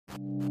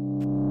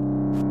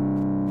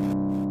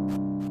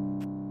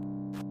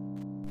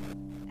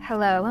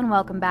Hello and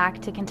welcome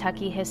back to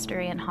Kentucky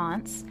History and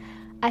Haunts.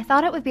 I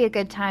thought it would be a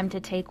good time to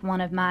take one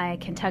of my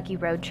Kentucky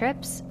road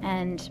trips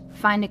and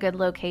find a good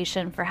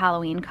location for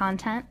Halloween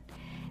content.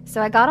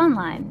 So I got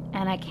online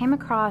and I came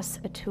across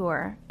a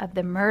tour of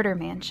the Murder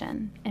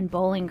Mansion in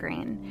Bowling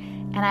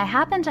Green, and I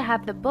happened to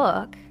have the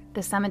book,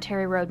 The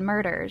Cemetery Road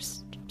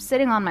Murders,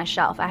 sitting on my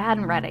shelf. I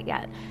hadn't read it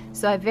yet.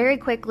 So I very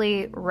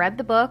quickly read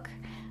the book,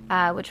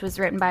 which was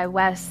written by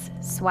Wes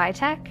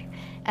Switek.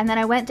 And then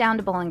I went down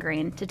to Bowling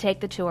Green to take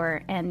the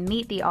tour and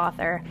meet the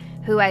author,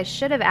 who I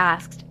should have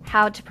asked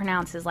how to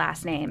pronounce his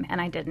last name,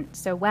 and I didn't.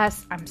 So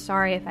Wes, I'm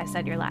sorry if I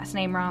said your last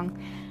name wrong.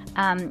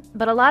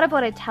 But a lot of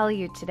what I tell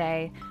you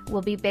today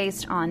will be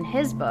based on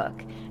his book.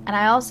 And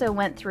I also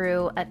went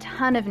through a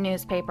ton of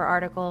newspaper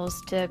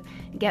articles to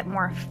get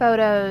more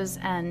photos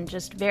and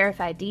just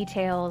verify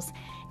details,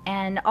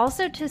 and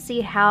also to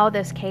see how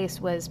this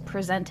case was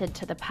presented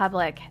to the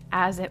public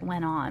as it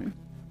went on.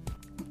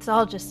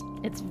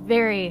 It's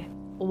very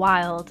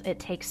wild. It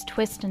takes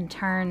twists and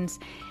turns,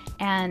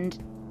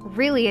 and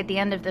really at the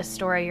end of this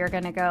story you're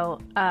gonna go,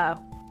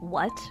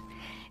 what?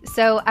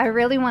 So I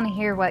really want to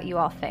hear what you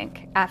all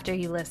think after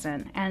you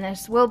listen, and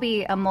this will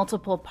be a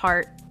multiple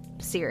part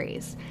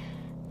series.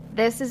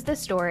 This is the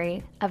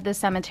story of the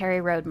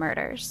Cemetery Road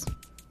Murders.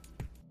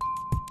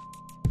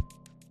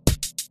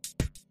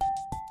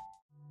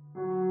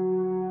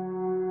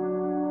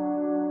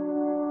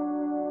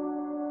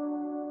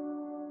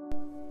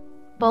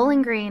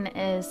 Bowling Green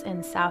is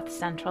in south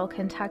central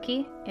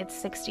Kentucky. It's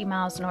 60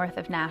 miles north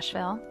of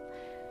Nashville.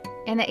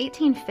 In the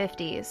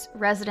 1850s,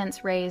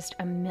 residents raised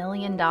 $1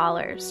 million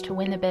to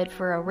win the bid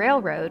for a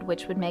railroad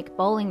which would make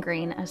Bowling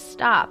Green a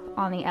stop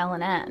on the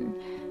L&N.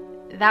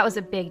 That was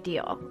a big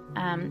deal.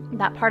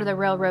 That part of the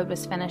railroad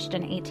was finished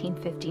in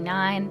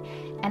 1859,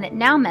 and it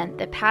now meant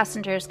that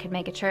passengers could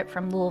make a trip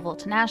from Louisville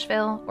to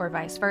Nashville, or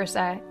vice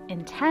versa,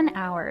 in 10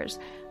 hours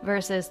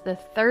versus the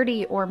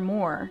 30 or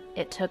more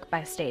it took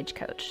by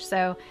stagecoach.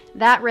 So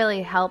that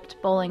really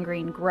helped Bowling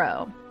Green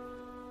grow.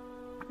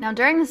 Now,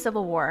 during the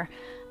Civil War,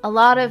 a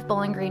lot of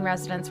Bowling Green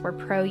residents were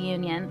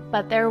pro-Union,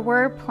 but there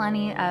were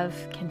plenty of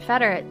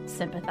Confederate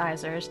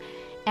sympathizers,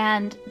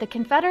 and the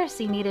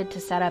Confederacy needed to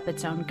set up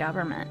its own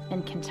government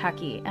in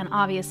Kentucky, and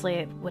obviously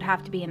it would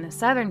have to be in the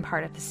southern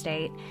part of the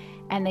state,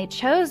 and they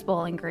chose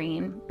Bowling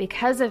Green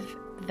because of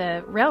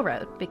the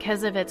railroad,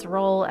 because of its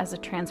role as a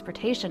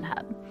transportation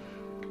hub.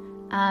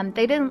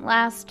 They didn't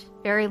last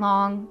very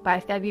long. By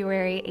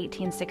February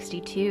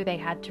 1862, they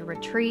had to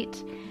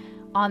retreat.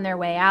 On their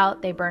way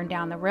out, they burned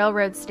down the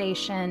railroad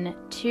station,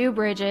 2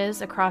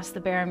 bridges across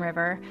the Barren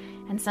River,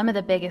 and some of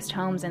the biggest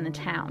homes in the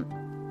town.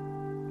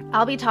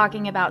 I'll be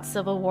talking about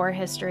Civil War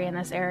history in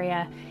this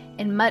area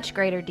in much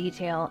greater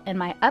detail in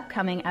my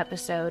upcoming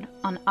episode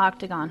on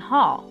Octagon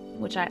Hall,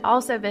 which I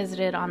also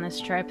visited on this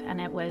trip,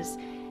 and it was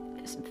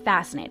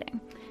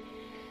fascinating.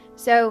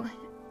 So,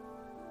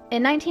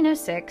 in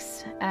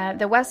 1906,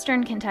 the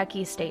Western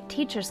Kentucky State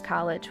Teachers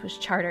College was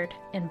chartered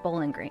in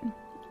Bowling Green,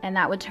 and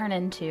that would turn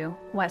into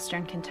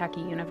Western Kentucky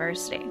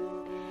University.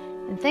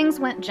 And things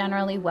went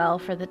generally well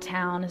for the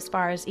town as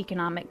far as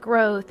economic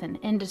growth and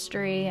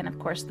industry, and of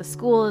course the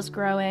school is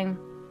growing.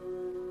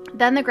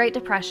 Then the Great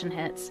Depression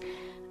hits.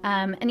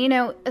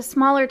 A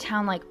smaller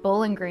town like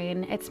Bowling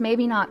Green, it's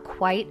maybe not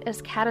quite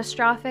as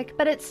catastrophic,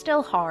 but it's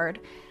still hard.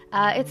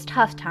 It's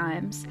tough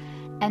times.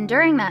 And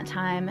during that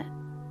time,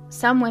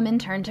 some women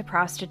turned to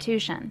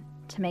prostitution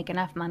to make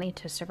enough money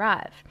to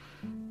survive.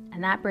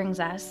 And that brings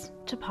us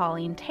to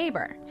Pauline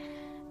Tabor.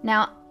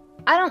 Now,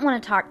 I don't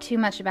want to talk too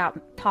much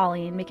about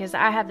Pauline because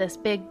I have this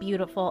big,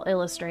 beautiful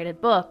illustrated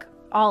book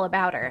all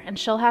about her, and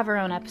she'll have her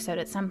own episode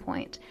at some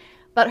point.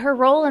 But her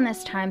role in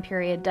this time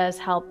period does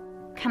help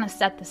kind of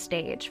set the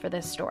stage for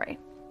this story.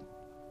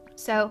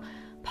 So,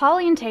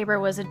 Pauline Tabor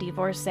was a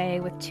divorcee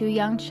with 2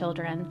 young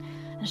children,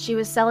 and she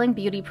was selling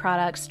beauty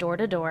products door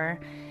to door.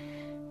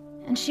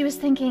 And she was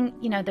thinking,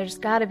 there's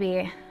got to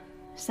be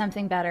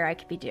something better I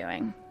could be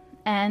doing.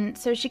 And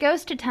so she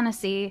goes to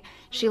Tennessee,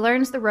 she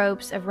learns the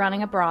ropes of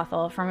running a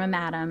brothel from a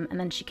madam, and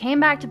then she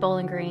came back to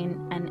Bowling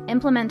Green and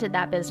implemented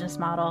that business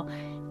model,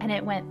 and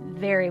it went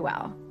very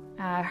well.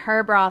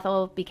 Her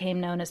brothel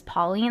became known as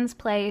Pauline's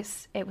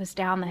Place. It was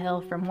down the hill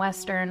from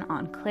Western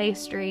on Clay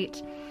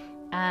Street.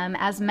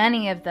 As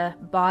many of the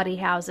bawdy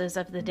houses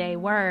of the day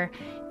were,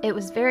 it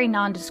was very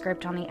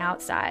nondescript on the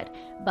outside,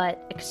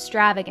 but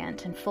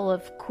extravagant and full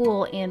of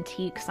cool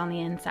antiques on the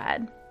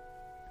inside.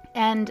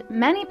 And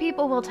many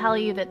people will tell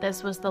you that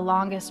this was the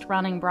longest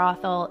running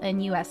brothel in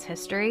U.S.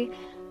 history.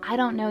 I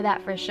don't know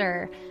that for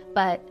sure,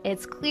 but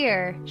it's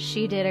clear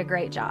she did a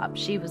great job.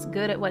 She was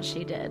good at what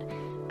she did.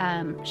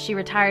 She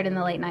retired in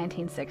the late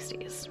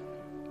 1960s.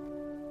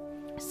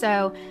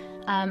 So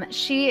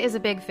she is a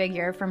big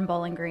figure from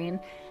Bowling Green.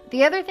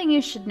 The other thing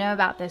you should know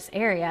about this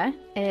area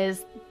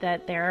is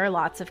that there are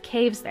lots of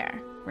caves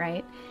there,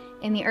 right?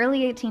 In the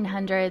early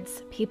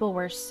 1800s, people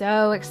were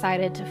so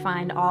excited to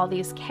find all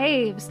these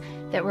caves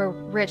that were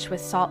rich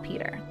with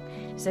saltpeter.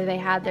 So they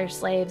had their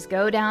slaves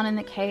go down in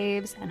the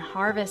caves and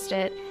harvest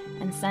it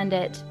and send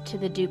it to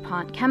the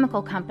DuPont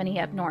Chemical Company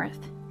up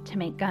north to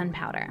make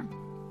gunpowder.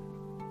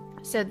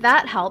 So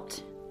that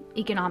helped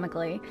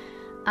economically.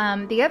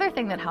 The other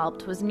thing that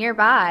helped was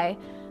nearby,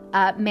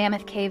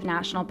 Mammoth Cave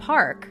National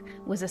Park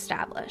was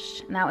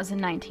established, and that was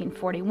in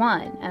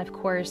 1941. And of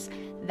course,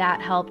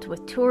 that helped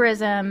with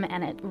tourism,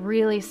 and it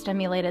really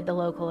stimulated the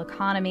local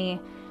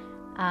economy.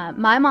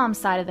 My mom's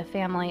side of the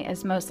family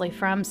is mostly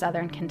from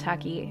southern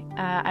Kentucky.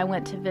 I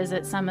went to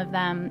visit some of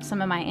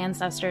my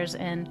ancestors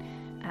in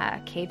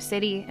Cave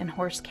City and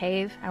Horse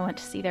Cave. I went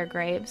to see their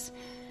graves.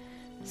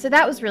 So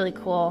that was really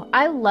cool.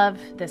 I love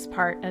this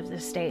part of the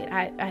state.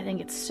 I think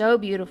it's so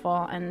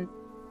beautiful, and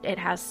it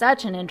has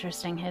such an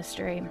interesting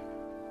history.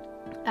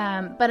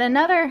 But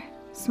another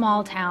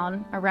small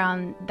town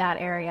around that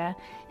area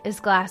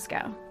is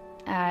Glasgow.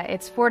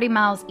 It's 40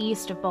 miles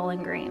east of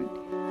Bowling Green.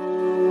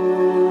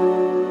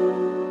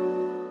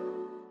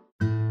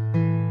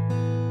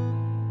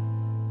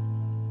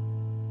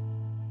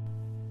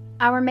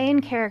 Our main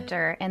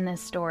character in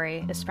this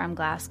story is from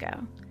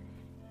Glasgow.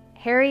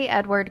 Harry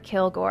Edward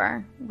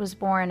Kilgore was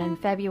born in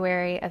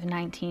February of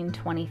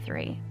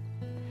 1923.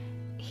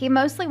 He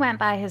mostly went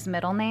by his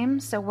middle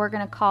name, so we're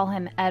going to call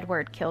him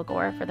Edward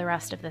Kilgore for the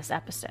rest of this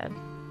episode.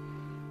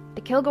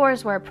 The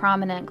Kilgores were a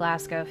prominent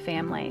Glasgow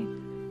family.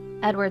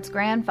 Edward's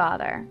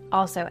grandfather,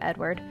 also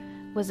Edward,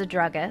 was a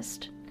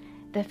druggist.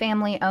 The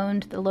family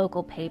owned the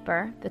local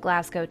paper, the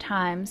Glasgow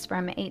Times,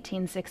 from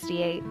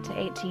 1868 to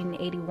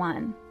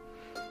 1881.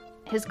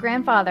 His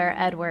grandfather,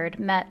 Edward,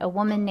 met a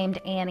woman named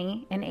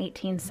Annie in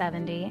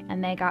 1870,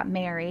 and they got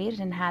married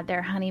and had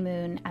their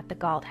honeymoon at the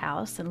Galt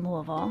House in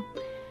Louisville.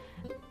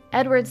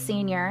 Edward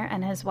Sr.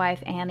 and his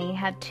wife Annie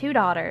had 2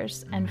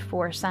 daughters and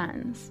 4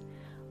 sons.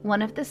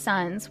 One of the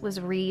sons was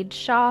Reed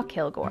Shaw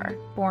Kilgore,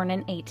 born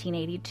in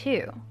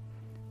 1882.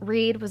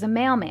 Reed was a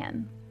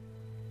mailman.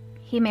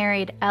 He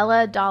married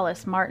Ella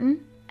Dawes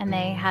Martin, and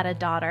they had a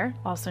daughter,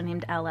 also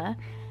named Ella,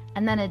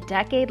 and then a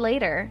decade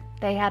later,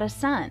 they had a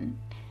son,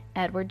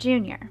 Edward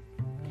Jr.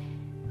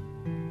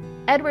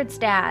 Edward's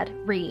dad,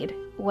 Reed,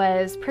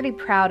 was pretty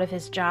proud of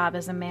his job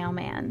as a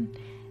mailman.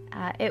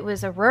 It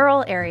was a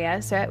rural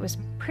area, so it was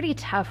pretty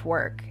tough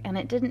work, and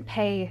it didn't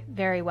pay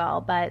very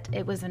well, but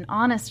it was an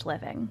honest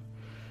living.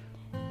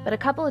 But a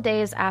couple of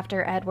days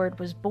after Edward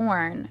was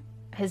born,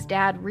 his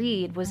dad,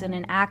 Reed, was in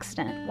an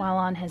accident while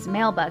on his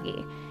mail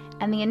buggy,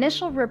 and the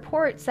initial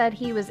report said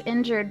he was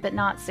injured but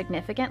not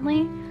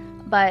significantly,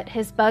 but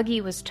his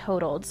buggy was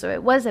totaled, so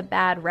it was a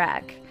bad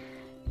wreck.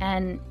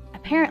 And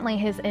apparently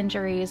his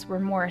injuries were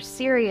more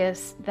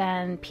serious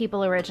than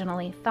people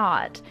originally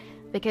thought,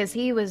 because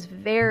he was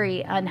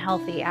very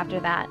unhealthy after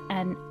that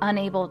and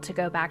unable to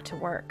go back to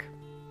work.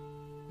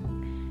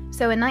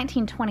 So in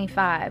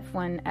 1925,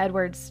 when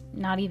Edward's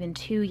not even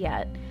 2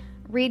 yet,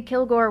 Reed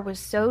Kilgore was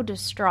so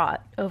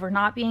distraught over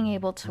not being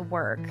able to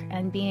work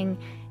and being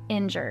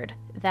injured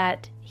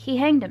that he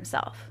hanged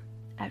himself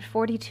at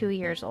 42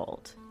 years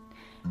old.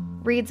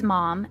 Reed's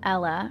mom,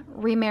 Ella,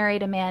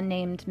 remarried a man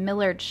named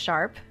Millard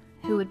Sharp,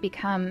 who would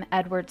become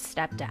Edward's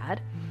stepdad.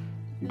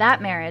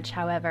 That marriage,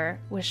 however,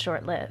 was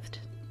short-lived.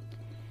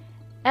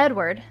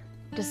 Edward,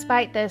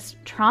 despite this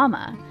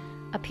trauma,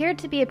 appeared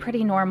to be a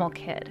pretty normal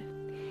kid.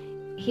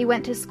 He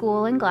went to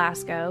school in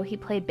Glasgow. He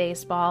played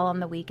baseball on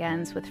the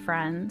weekends with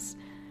friends.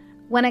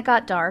 When it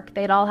got dark,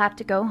 they'd all have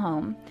to go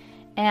home,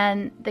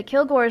 and the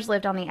Kilgores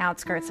lived on the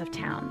outskirts of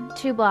town,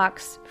 2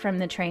 blocks from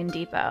the train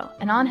depot.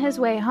 And on his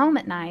way home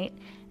at night,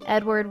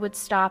 Edward would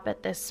stop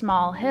at this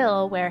small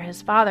hill where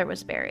his father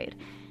was buried,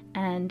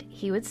 and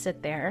he would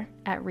sit there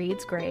at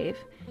Reed's grave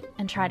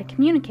and try to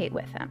communicate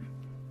with him.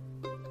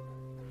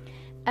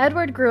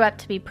 Edward grew up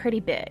to be pretty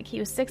big. He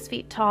was 6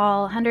 feet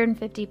tall,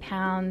 150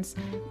 pounds,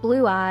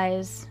 blue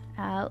eyes,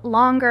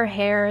 longer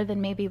hair than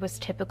maybe was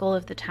typical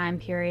of the time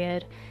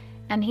period,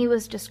 and he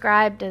was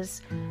described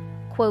as,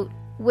 quote,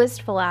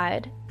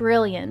 wistful-eyed,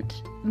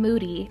 brilliant,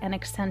 moody, and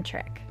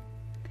eccentric.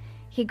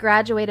 He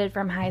graduated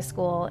from high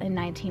school in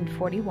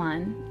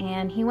 1941,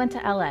 and he went to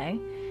LA.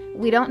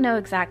 We don't know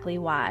exactly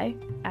why.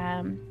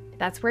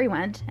 That's where he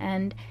went,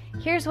 and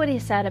here's what he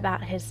said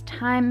about his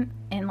time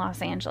in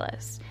Los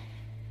Angeles.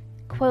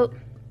 Quote,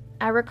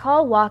 I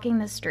recall walking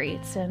the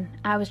streets, and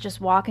I was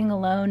just walking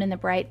alone in the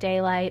bright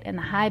daylight and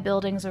the high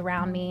buildings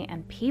around me,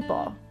 and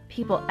people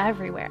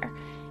everywhere.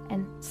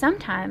 And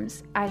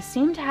sometimes I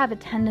seemed to have a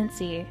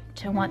tendency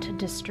to want to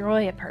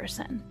destroy a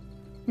person.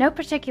 No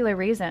particular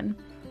reason.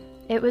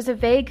 It was a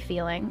vague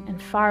feeling and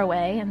far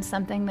away, and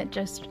something that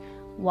just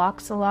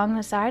walks along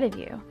the side of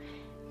you.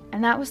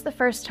 And that was the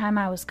first time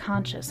I was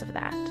conscious of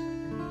that.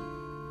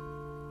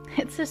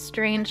 It's a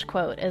strange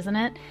quote, isn't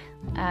it?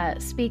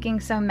 Speaking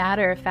so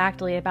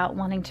matter-of-factly about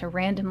wanting to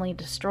randomly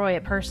destroy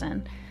a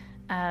person.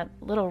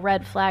 Little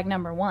red flag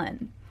number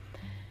 1.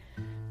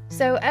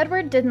 So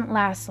Edward didn't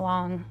last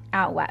long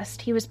out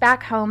west. He was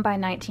back home by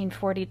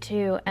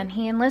 1942, and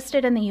he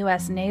enlisted in the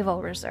U.S.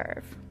 Naval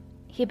Reserve.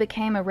 He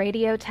became a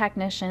radio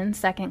technician,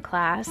 2nd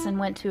class, and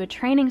went to a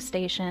training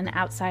station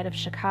outside of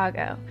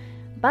Chicago.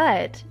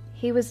 But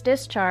he was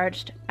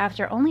discharged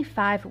after only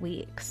 5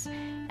 weeks,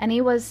 and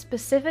he was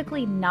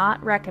specifically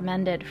not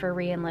recommended for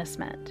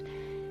re-enlistment.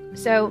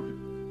 So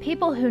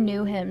people who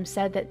knew him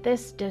said that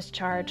this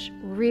discharge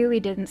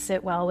really didn't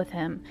sit well with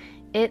him.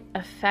 It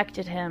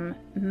affected him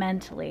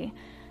mentally.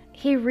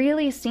 He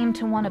really seemed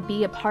to want to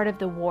be a part of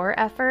the war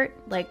effort,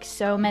 like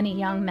so many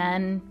young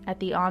men at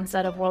the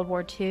onset of World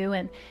War II,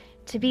 and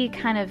to be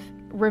kind of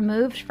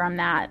removed from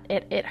that,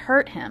 it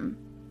hurt him.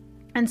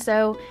 And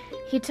so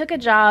he took a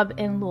job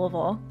in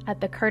Louisville at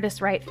the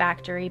Curtiss-Wright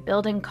factory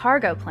building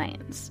cargo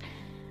planes.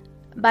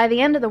 By the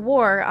end of the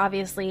war,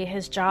 obviously,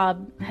 his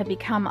job had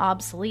become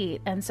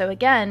obsolete, and so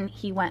again,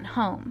 he went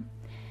home.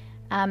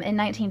 In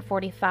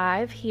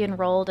 1945, he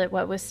enrolled at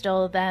what was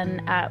still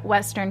then at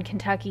Western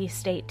Kentucky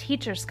State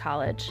Teachers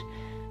College.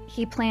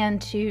 He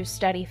planned to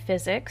study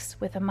physics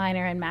with a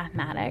minor in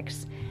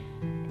mathematics,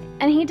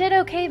 and he did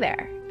okay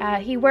there.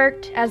 He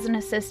worked as an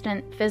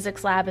assistant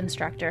physics lab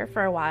instructor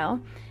for a while.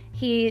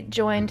 He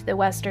joined the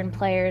Western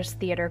Players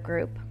Theater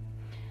Group.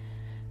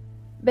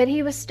 But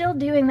he was still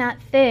doing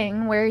that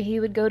thing where he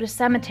would go to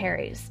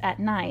cemeteries at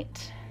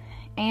night.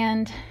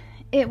 And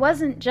it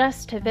wasn't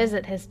just to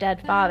visit his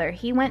dead father.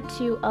 He went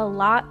to a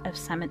lot of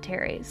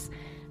cemeteries.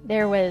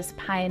 There was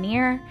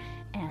Pioneer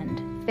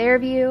and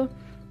Fairview,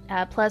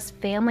 plus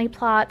family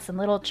plots and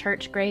little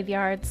church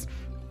graveyards,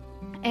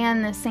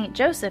 and the St.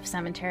 Joseph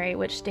Cemetery,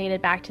 which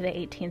dated back to the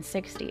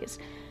 1860s.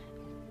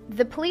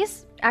 The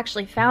police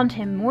actually found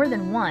him more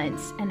than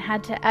once and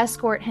had to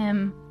escort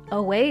him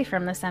away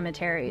from the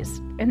cemeteries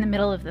in the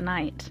middle of the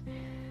night.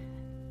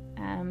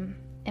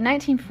 In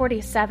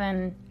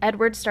 1947,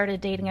 Edward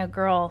started dating a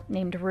girl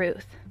named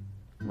Ruth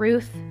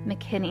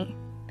McKinney.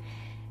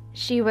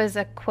 She was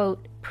a,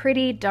 quote,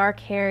 pretty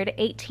dark-haired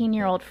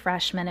 18-year-old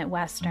freshman at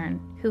Western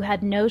who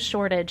had no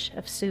shortage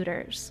of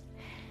suitors.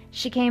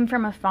 She came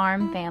from a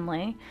farm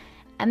family,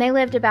 and they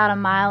lived about a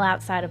mile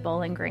outside of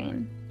Bowling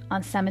Green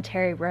on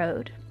Cemetery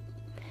Road.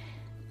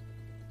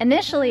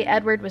 Initially,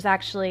 Edward was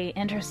actually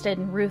interested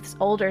in Ruth's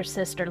older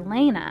sister,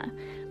 Lena,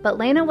 but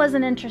Lena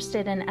wasn't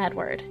interested in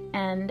Edward,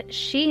 and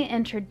she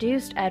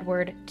introduced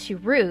Edward to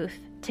Ruth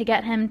to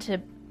get him to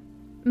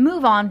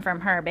move on from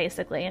her,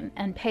 basically,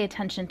 and pay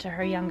attention to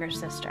her younger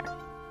sister.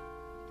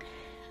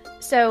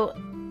 So,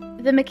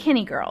 the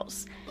McKinney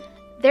girls,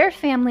 their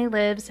family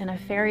lives in a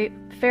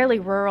fairly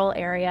rural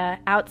area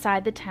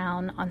outside the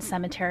town on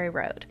Cemetery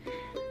Road.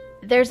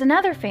 There's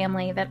another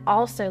family that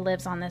also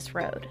lives on this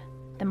road,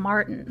 the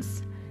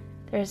Martins.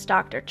 There's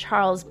Dr.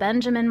 Charles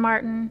Benjamin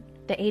Martin,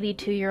 the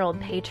 82-year-old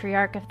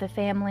patriarch of the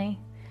family,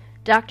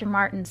 Dr.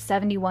 Martin's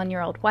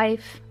 71-year-old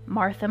wife,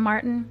 Martha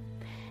Martin,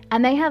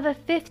 and they have a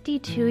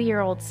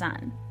 52-year-old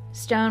son,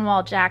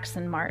 Stonewall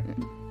Jackson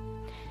Martin.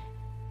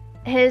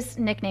 His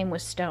nickname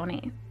was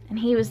Stony, and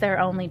he was their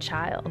only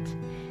child.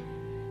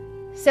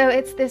 So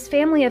it's this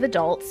family of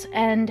adults,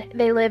 and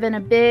they live in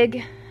a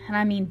big, and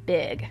I mean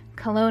big,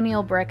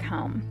 colonial brick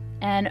home.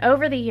 And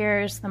over the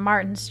years, the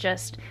Martins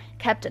just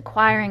kept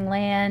acquiring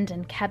land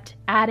and kept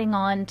adding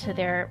on to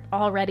their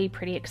already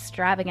pretty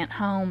extravagant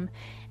home.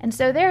 And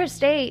so their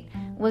estate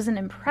was an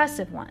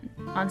impressive one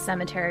on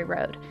Cemetery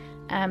Road.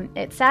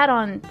 It sat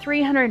on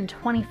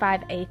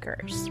 325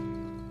 acres.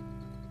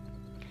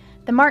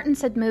 The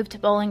Martins had moved to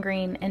Bowling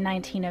Green in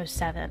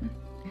 1907.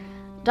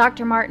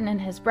 Dr. Martin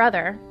and his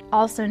brother,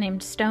 also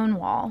named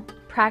Stonewall,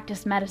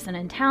 practiced medicine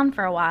in town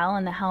for a while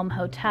in the Helm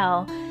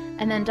Hotel,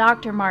 and then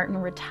Dr. Martin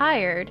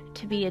retired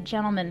to be a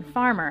gentleman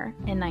farmer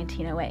in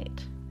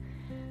 1908.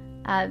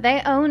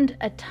 They owned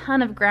a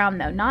ton of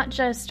ground, though, not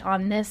just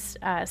on this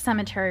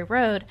Cemetery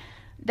Road.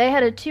 They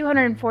had a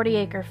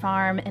 240-acre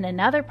farm in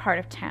another part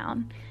of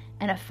town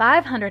and a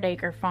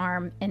 500-acre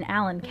farm in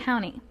Allen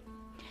County.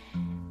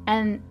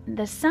 And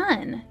the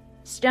son,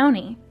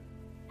 Stoney,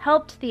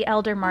 helped the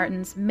elder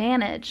Martins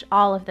manage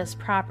all of this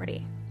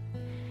property.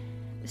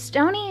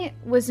 Stoney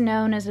was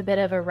known as a bit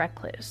of a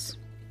recluse.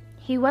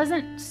 He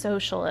wasn't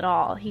social at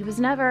all. He was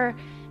never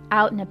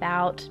out and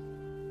about.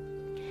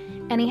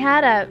 And he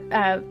had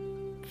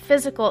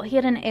he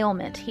had an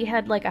ailment. He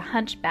had like a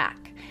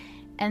hunchback.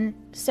 And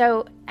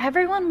so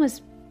everyone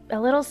was a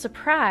little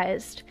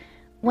surprised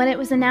when it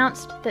was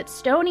announced that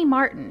Stoney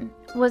Martin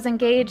was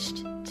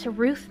engaged to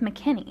Ruth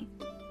McKinney.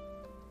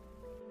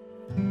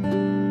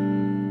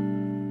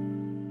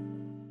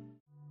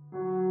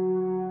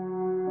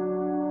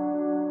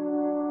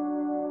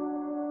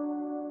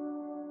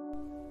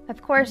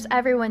 Of course,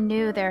 everyone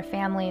knew their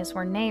families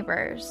were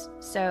neighbors,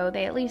 so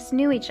they at least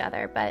knew each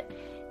other, but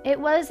it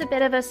was a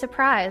bit of a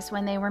surprise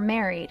when they were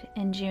married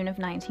in June of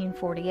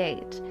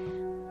 1948.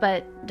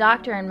 But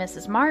Dr. and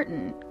Mrs.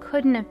 Martin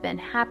couldn't have been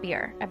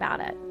happier about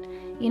it.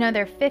 You know,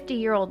 their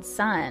 50-year-old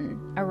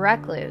son, a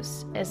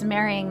recluse, is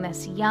marrying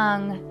this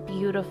young,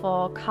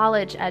 beautiful,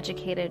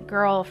 college-educated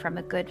girl from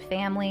a good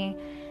family.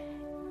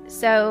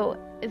 So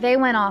they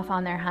went off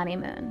on their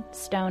honeymoon,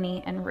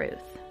 Stoney and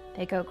Ruth.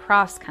 They go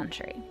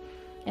cross-country.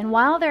 And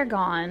while they're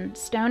gone,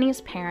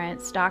 Stoney's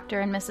parents, Dr.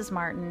 and Mrs.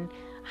 Martin,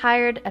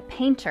 hired a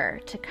painter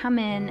to come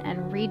in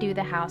and redo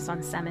the house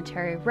on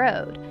Cemetery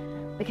Road.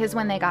 because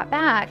when they got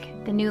back,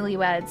 the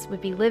newlyweds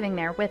would be living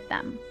there with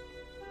them.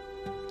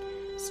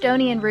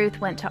 Stoney and Ruth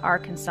went to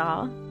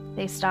Arkansas.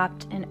 They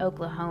stopped in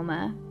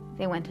Oklahoma.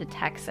 They went to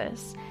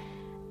Texas.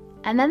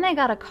 And then they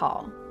got a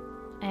call,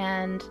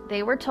 and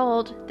they were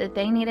told that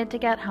they needed to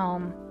get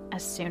home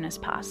as soon as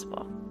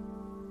possible.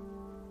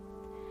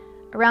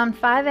 Around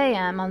 5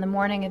 a.m. on the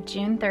morning of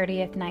June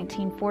 30th,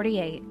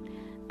 1948,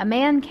 a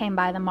man came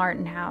by the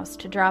Martin house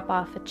to drop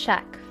off a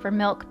check for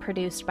milk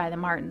produced by the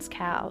Martins'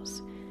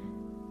 cows.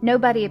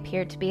 Nobody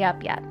appeared to be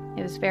up yet.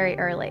 It was very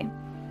early.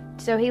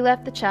 So he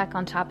left the check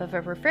on top of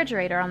a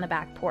refrigerator on the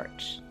back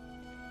porch.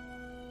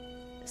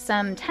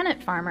 Some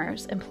tenant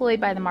farmers employed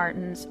by the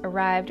Martins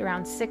arrived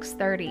around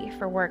 6:30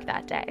 for work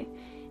that day,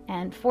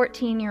 and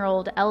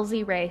 14-year-old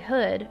Elsie Ray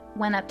Hood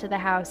went up to the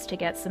house to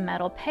get some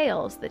metal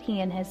pails that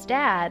he and his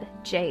dad,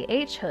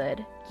 J.H.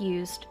 Hood,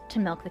 used to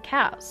milk the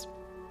cows.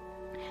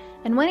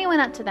 And when he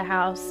went up to the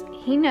house,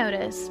 he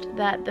noticed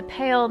that the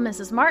pail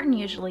Mrs. Martin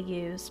usually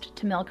used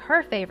to milk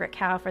her favorite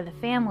cow for the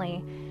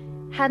family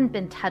hadn't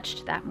been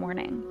touched that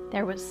morning.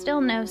 There was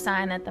still no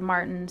sign that the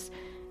Martins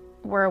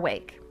were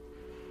awake.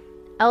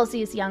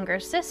 Elsie's younger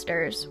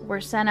sisters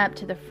were sent up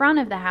to the front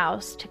of the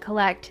house to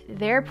collect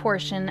their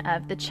portion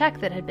of the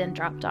check that had been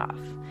dropped off.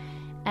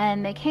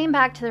 And they came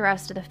back to the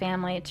rest of the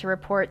family to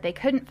report they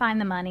couldn't find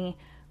the money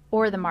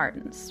or the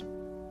Martins.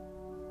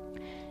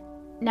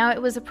 Now,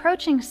 it was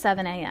approaching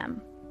 7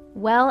 a.m.,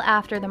 well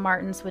after the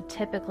Martins would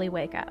typically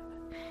wake up.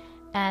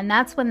 And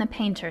that's when the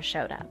painter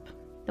showed up,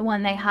 the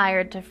one they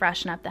hired to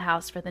freshen up the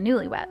house for the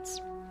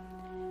newlyweds.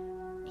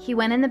 He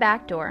went in the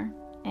back door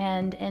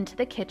and into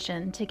the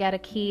kitchen to get a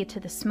key to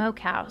the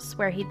smokehouse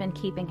where he'd been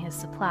keeping his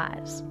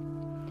supplies.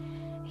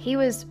 He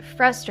was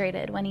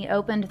frustrated when he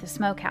opened the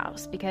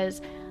smokehouse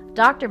because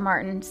Dr.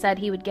 Martin said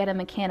he would get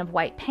him a can of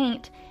white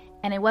paint,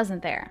 and it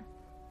wasn't there.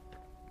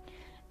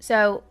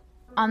 So,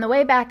 on the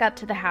way back up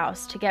to the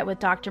house to get with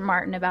Dr.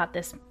 Martin about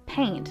this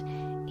paint,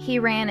 he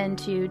ran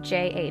into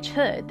J.H.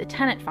 Hood, the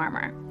tenant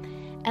farmer,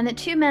 and the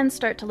two men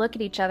start to look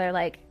at each other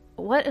like,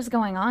 what is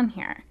going on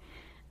here?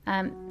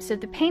 So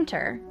the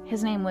painter,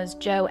 his name was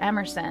Joe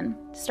Emerson,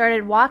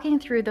 started walking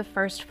through the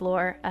first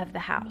floor of the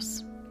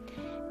house.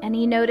 And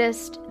he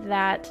noticed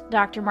that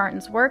Dr.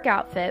 Martin's work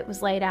outfit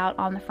was laid out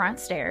on the front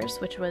stairs,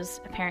 which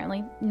was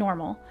apparently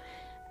normal.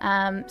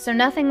 So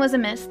nothing was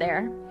amiss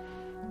there.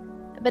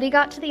 But he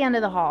got to the end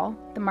of the hall,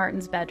 the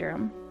Martins'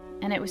 bedroom,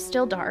 and it was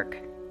still dark,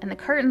 and the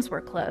curtains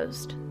were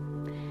closed.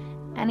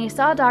 And he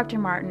saw Dr.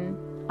 Martin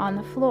on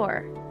the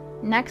floor,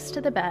 next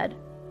to the bed,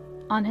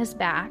 on his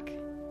back,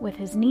 with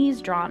his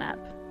knees drawn up.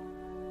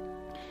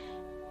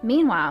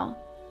 Meanwhile,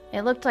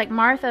 it looked like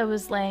Martha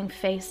was laying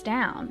face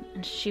down,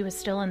 and she was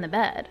still in the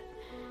bed.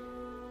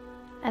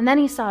 And then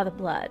he saw the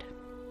blood.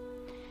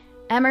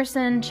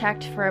 Emerson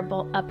checked for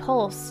a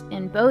pulse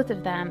in both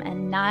of them,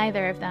 and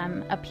neither of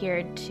them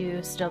appeared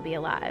to still be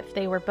alive.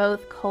 They were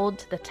both cold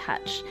to the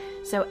touch.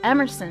 So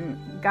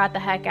Emerson got the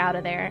heck out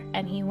of there,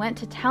 and he went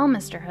to tell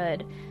Mr.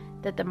 Hood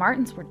that the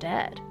Martins were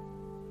dead.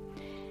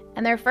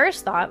 And their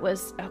first thought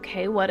was,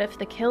 okay, what if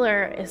the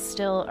killer is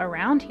still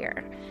around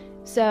here?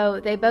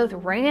 So they both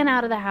ran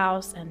out of the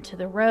house and to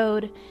the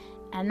road,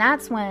 and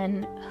that's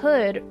when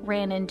Hood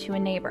ran into a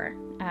neighbor,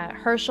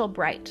 Herschel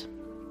Bright.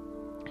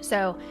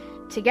 So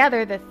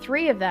together, the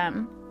three of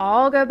them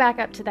all go back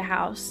up to the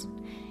house,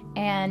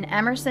 and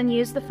Emerson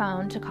used the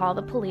phone to call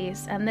the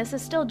police, and this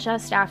is still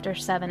just after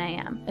 7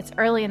 a.m. It's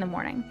early in the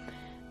morning,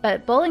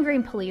 but Bowling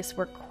Green police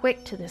were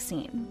quick to the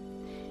scene.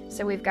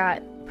 So we've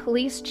got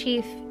Police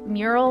Chief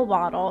Muriel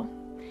Waddle,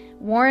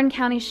 Warren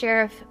County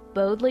Sheriff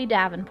Bodley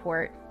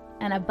Davenport,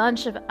 and a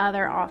bunch of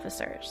other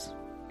officers.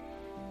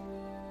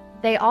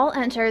 They all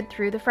entered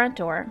through the front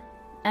door,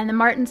 and the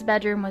Martins'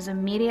 bedroom was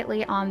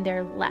immediately on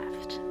their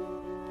left.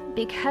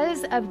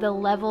 Because of the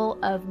level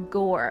of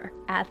gore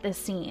at the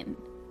scene,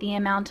 the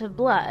amount of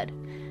blood,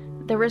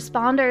 the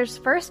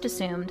responders first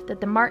assumed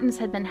that the Martins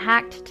had been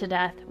hacked to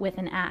death with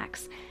an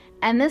axe.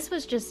 And this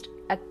was just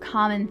a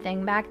common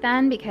thing back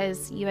then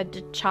because you had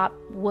to chop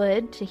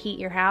wood to heat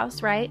your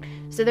house, right?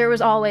 So there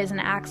was always an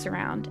axe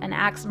around, and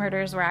axe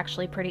murders were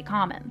actually pretty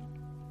common.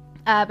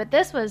 But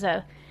this was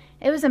a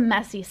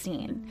messy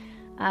scene.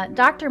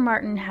 Dr.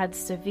 Martin had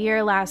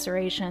severe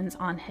lacerations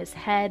on his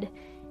head.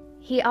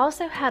 He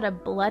also had a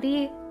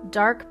bloody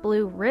dark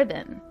blue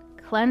ribbon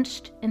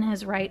clenched in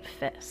his right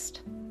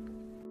fist.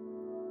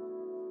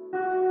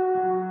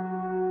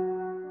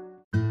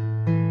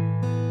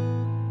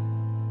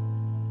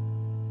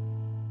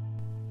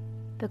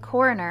 The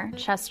coroner,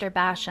 Chester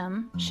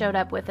Basham, showed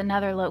up with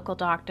another local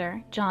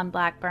doctor, John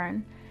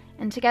Blackburn,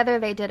 and together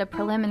they did a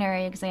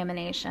preliminary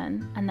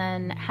examination and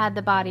then had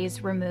the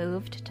bodies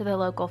removed to the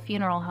local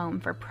funeral home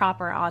for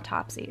proper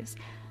autopsies.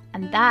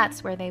 And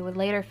that's where they would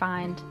later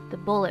find the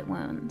bullet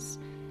wounds.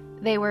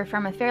 They were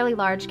from a fairly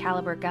large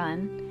caliber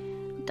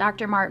gun.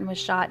 Dr. Martin was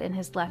shot in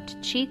his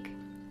left cheek,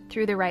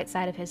 through the right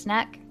side of his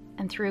neck,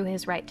 and through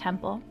his right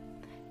temple.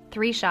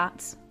 3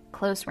 shots,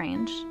 close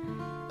range.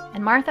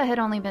 And Martha had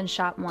only been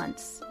shot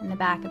once, in the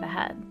back of the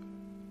head.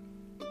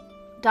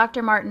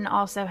 Dr. Martin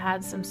also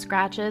had some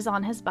scratches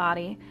on his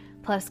body,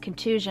 plus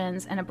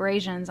contusions and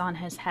abrasions on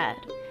his head.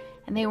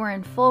 And they were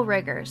in full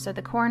rigor, so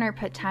the coroner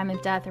put time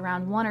of death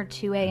around 1 or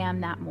 2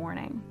 a.m. that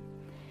morning.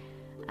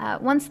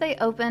 Once they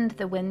opened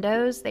the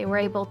windows, they were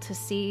able to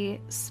see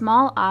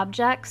small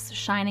objects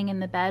shining in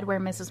the bed where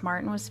Mrs.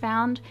 Martin was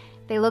found.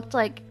 They looked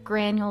like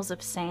granules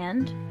of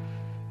sand.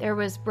 There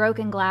was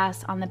broken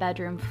glass on the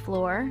bedroom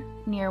floor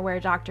near where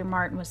Dr.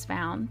 Martin was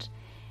found.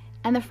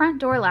 And the front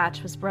door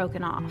latch was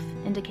broken off,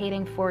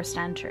 indicating forced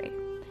entry.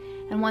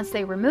 And once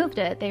they removed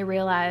it, they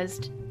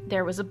realized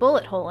there was a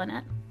bullet hole in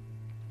it.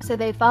 So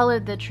they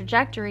followed the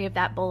trajectory of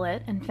that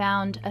bullet and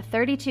found a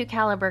 .32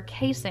 caliber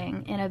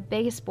casing in a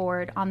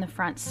baseboard on the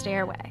front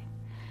stairway.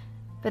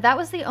 But that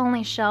was the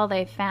only shell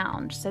they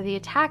found, so the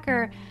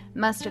attacker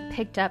must have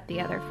picked up the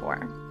other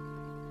 4.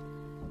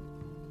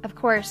 Of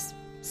course,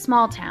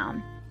 small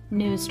town,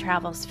 news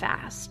travels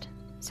fast.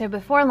 So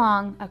before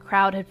long, a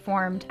crowd had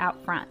formed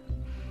out front.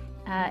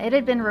 It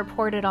had been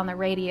reported on the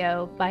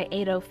radio by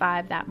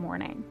 8:05 that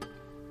morning.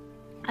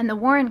 And the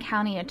Warren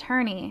County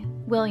attorney,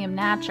 William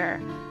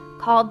Natcher,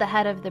 called the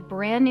head of the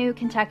brand new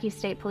Kentucky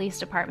State Police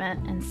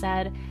Department and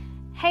said,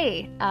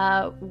 "Hey,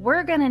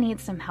 we're going to need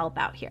some help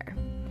out here."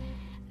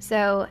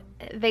 So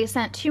they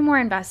sent 2 more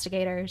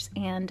investigators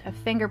and a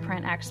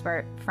fingerprint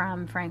expert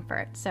from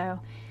Frankfurt. So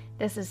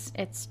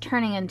it's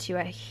turning into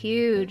a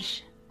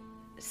huge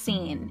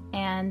scene.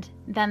 And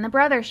then the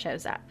brother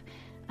shows up,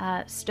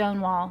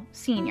 Stonewall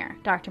Sr.,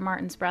 Dr.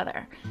 Martin's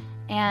brother.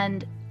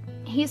 And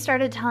he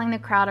started telling the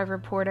crowd of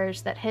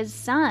reporters that his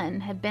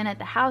son had been at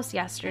the house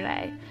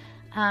yesterday.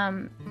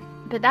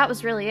 But that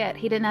was really it.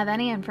 He didn't have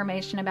any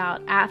information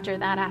about after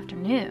that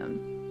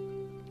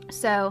afternoon.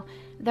 So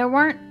there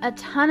weren't a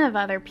ton of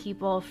other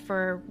people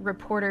for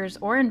reporters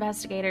or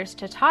investigators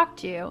to talk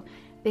to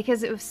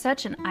because it was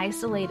such an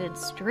isolated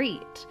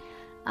street.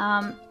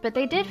 But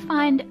they did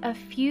find a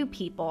few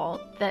people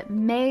that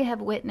may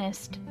have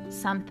witnessed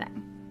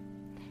something.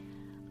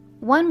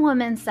 One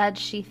woman said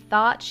she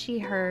thought she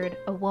heard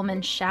a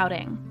woman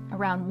shouting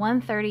around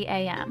 1:30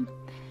 a.m.,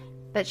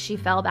 but she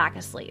fell back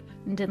asleep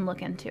and didn't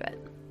look into it.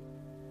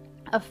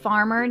 A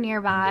farmer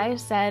nearby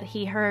said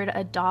he heard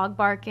a dog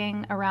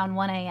barking around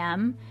 1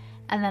 a.m.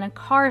 and then a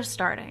car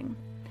starting.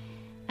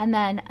 And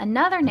then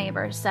another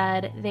neighbor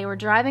said they were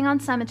driving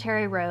on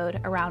Cemetery Road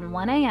around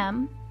 1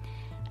 a.m.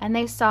 and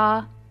they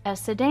saw a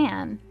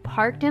sedan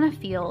parked in a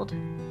field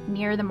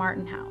near the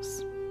Martin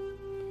house.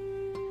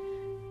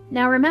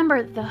 Now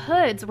remember, the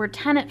Hoods were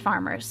tenant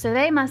farmers, so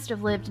they must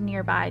have lived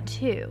nearby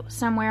too,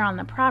 somewhere on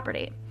the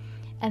property.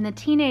 And the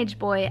teenage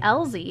boy,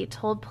 Elsie,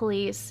 told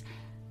police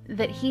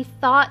that he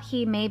thought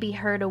he maybe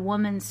heard a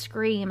woman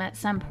scream at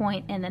some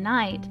point in the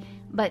night,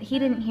 but he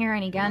didn't hear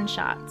any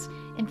gunshots.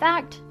 In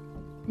fact,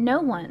 no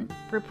one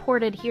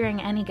reported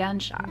hearing any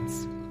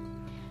gunshots.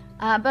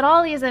 But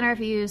all these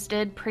interviews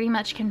did pretty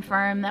much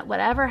confirm that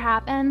whatever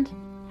happened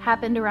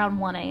around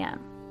 1 a.m.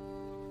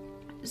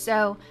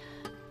 So,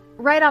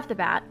 right off the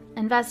bat,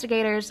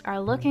 investigators are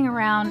looking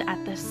around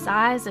at the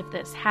size of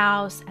this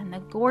house and the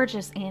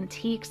gorgeous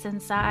antiques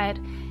inside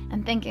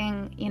and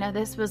thinking,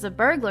 this was a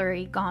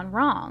burglary gone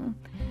wrong.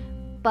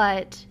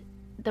 But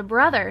the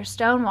brother,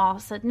 Stonewall,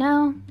 said,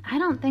 "No, I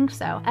don't think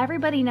so.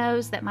 Everybody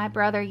knows that my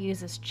brother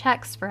uses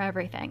checks for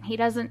everything. He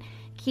doesn't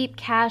keep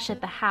cash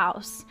at the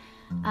house.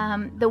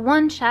 The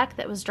one check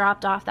that was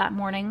dropped off that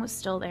morning was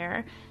still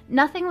there.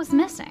 Nothing was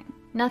missing.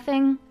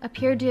 Nothing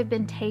appeared to have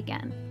been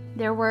taken.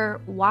 There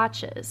were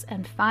watches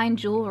and fine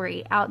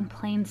jewelry out in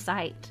plain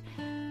sight.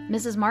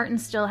 Mrs. Martin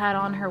still had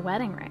on her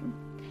wedding ring."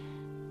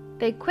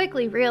 They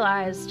quickly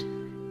realized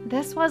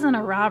this wasn't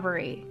a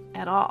robbery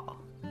at all.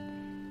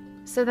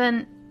 So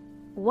then,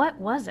 what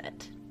was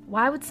it?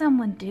 Why would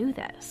someone do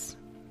this?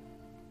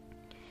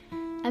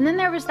 And then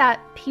there was that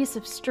piece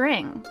of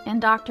string in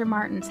Dr.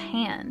 Martin's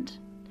hand.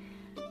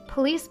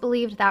 Police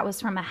believed that was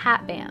from a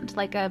hat band,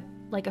 like a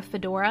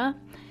fedora,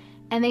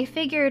 and they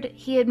figured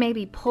he had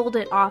maybe pulled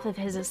it off of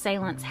his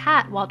assailant's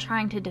hat while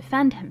trying to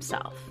defend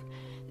himself.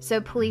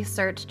 So police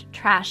searched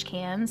trash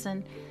cans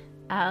and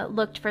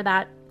looked for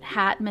that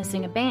hat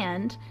missing a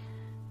band.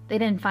 They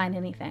didn't find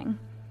anything.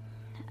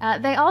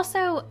 They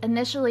also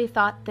initially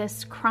thought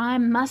this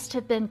crime must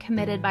have been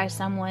committed by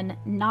someone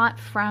not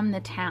from the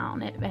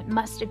town. It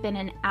must have been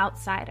an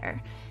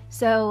outsider.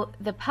 So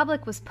the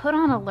public was put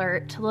on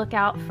alert to look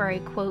out for a,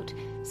 quote,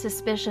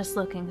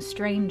 suspicious-looking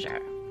stranger.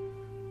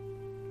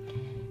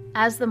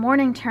 As the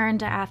morning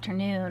turned to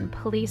afternoon,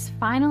 police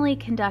finally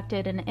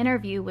conducted an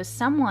interview with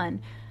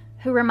someone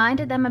who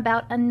reminded them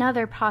about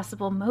another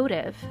possible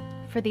motive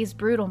for these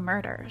brutal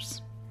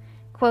murders.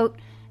 Quote,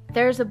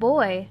 "There's a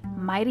boy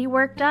mighty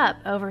worked up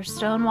over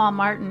Stonewall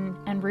Martin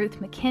and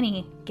Ruth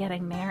McKinney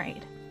getting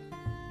married."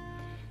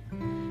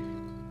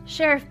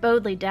 Sheriff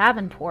Bodley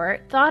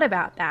Davenport thought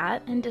about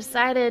that and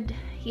decided,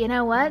 you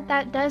know what,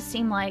 that does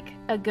seem like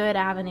a good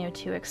avenue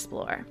to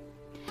explore.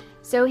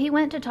 So he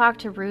went to talk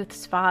to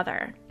Ruth's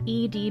father,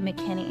 E.D.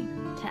 McKinney,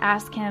 to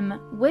ask him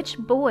which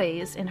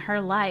boys in her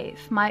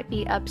life might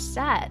be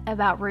upset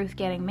about Ruth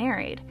getting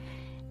married.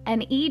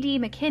 And E.D.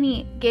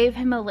 McKinney gave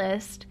him a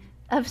list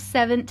of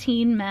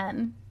 17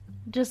 men.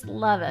 Just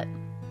love it.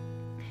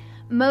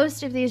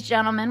 Most of these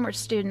gentlemen were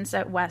students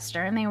at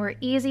Western. They were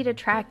easy to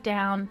track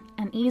down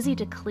and easy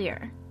to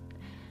clear.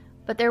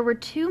 But there were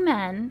 2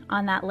 men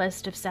on that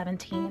list of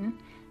 17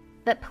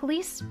 that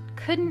police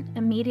couldn't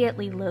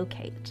immediately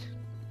locate.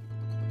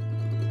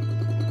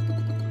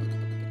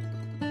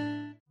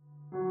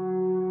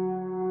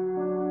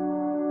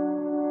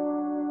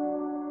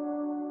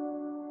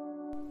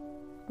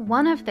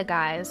 One of the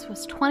guys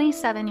was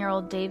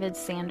 27-year-old David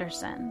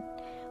Sanderson.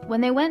 When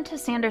they went to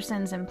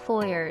Sanderson's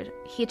employer,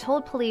 he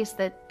told police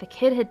that the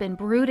kid had been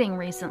brooding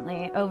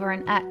recently over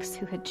an ex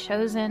who had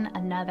chosen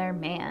another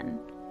man.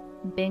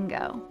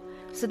 Bingo.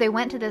 So they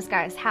went to this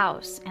guy's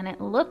house, and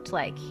it looked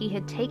like he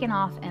had taken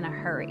off in a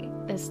hurry.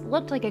 This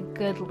looked like a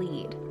good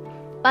lead.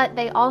 But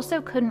they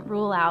also couldn't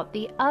rule out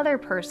the other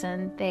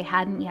person they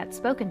hadn't yet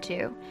spoken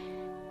to,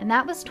 and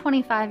that was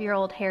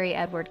 25-year-old Harry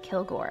Edward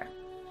Kilgore.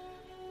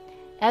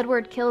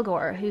 Edward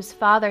Kilgore, whose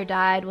father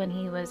died when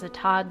he was a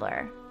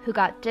toddler, who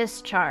got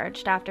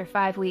discharged after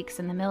 5 weeks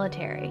in the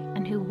military,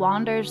 and who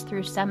wanders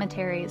through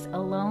cemeteries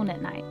alone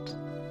at night.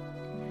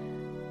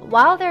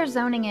 While they're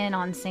zoning in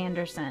on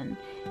Sanderson,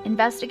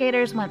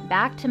 investigators went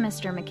back to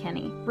Mr.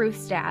 McKinney,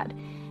 Ruth's dad,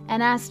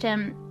 and asked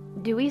him,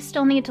 "Do we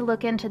still need to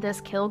look into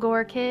this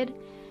Kilgore kid?"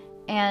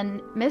 And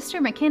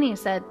Mr. McKinney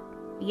said,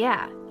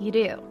 "Yeah, you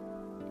do.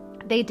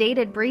 They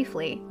dated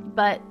briefly,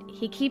 but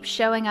he keeps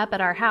showing up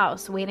at our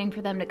house waiting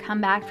for them to come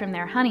back from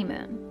their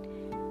honeymoon."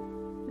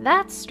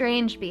 That's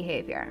strange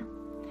behavior.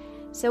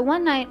 So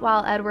one night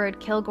while Edward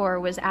Kilgore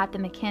was at the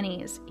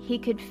McKinneys, he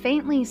could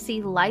faintly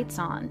see lights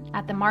on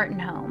at the Martin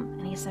home,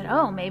 and he said,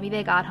 "Oh, maybe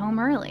they got home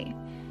early."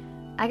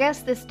 I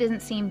guess this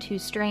didn't seem too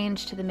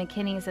strange to the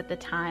McKinneys at the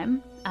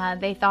time.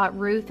 They thought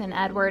Ruth and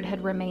Edward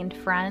had remained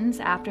friends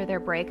after their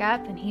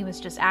breakup, and he was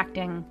just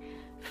acting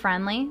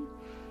friendly.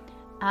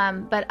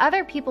 But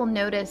other people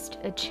noticed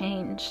a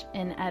change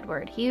in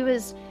Edward. He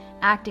was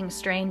acting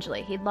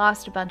strangely. He'd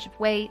lost a bunch of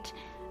weight.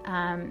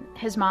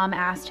 His mom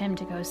asked him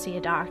to go see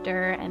a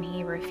doctor, and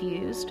he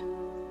refused.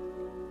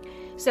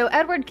 So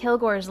Edward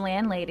Kilgore's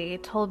landlady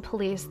told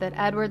police that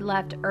Edward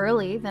left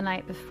early the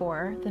night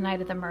before, the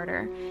night of the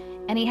murder,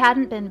 and he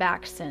hadn't been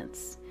back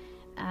since.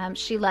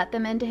 She let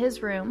them into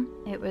his room.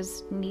 It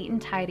was neat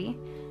and tidy.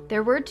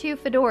 There were 2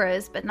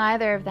 fedoras, but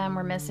neither of them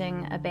were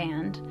missing a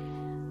band.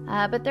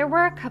 But there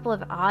were a couple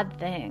of odd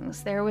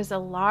things. There was a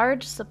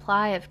large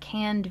supply of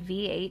canned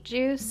V8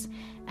 juice,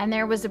 and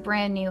there was a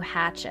brand new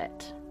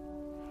hatchet.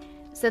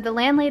 So the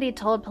landlady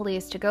told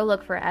police to go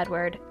look for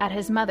Edward at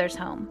his mother's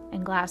home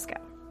in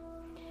Glasgow.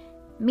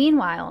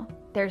 Meanwhile,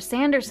 their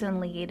Sanderson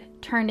lead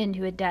turned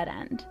into a dead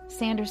end.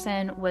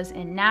 Sanderson was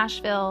in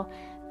Nashville.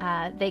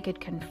 They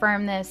could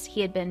confirm this.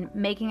 He had been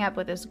making up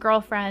with his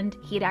girlfriend.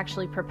 He'd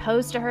actually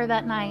proposed to her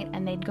that night,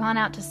 and they'd gone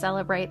out to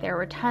celebrate. There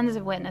were tons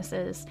of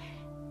witnesses.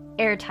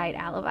 Airtight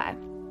alibi.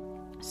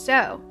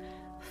 So,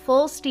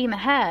 full steam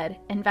ahead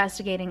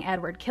investigating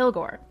Edward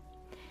Kilgore.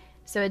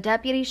 So a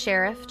deputy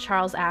sheriff,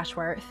 Charles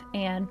Ashworth,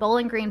 and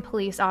Bowling Green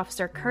police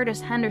officer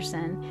Curtis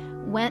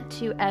Henderson went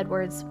to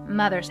Edward's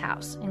mother's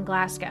house in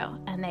Glasgow,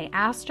 and they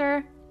asked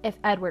her if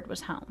Edward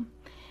was home.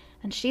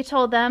 And she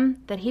told them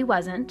that he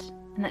wasn't,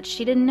 and that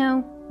she didn't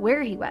know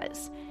where he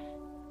was.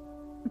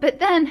 But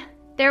then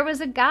there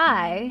was a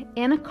guy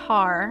in a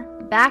car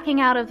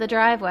backing out of the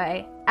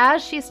driveway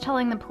as she's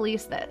telling the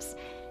police this.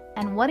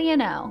 And what do you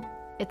know?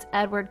 It's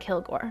Edward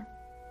Kilgore.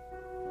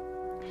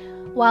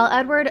 While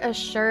Edward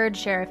assured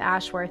Sheriff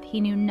Ashworth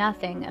he knew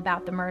nothing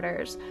about the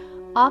murders,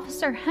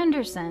 Officer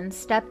Henderson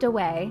stepped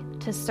away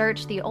to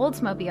search the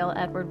Oldsmobile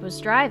Edward was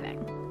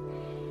driving.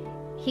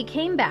 He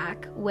came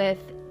back with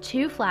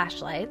 2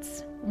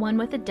 flashlights, one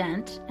with a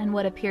dent and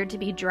what appeared to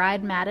be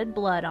dried matted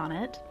blood on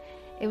it.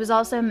 It was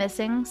also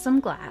missing some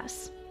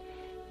glass.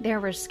 There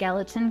were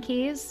skeleton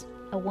keys,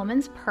 a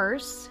woman's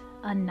purse,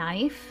 a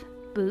knife,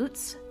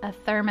 boots, a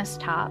thermos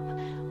top,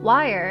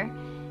 wire,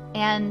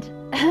 and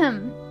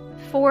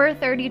 4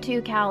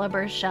 .32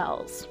 caliber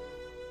shells.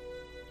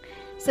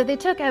 So they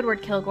took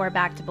Edward Kilgore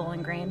back to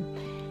Bowling Green,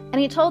 and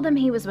he told them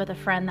he was with a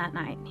friend that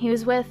night. He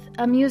was with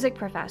a music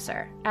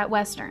professor at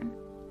Western.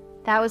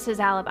 That was his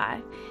alibi.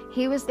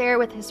 He was there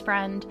with his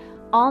friend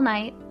all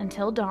night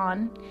until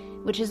dawn,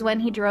 which is when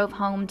he drove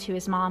home to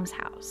his mom's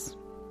house.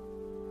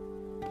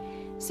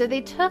 So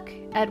they took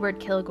Edward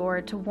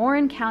Kilgore to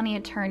Warren County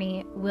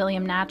Attorney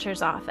William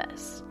Natcher's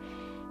office,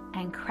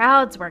 and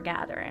crowds were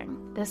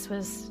gathering. This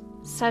was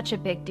such a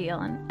big deal,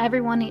 and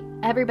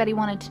everybody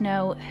wanted to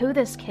know who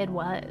this kid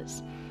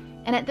was.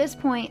 And at this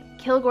point,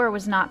 Kilgore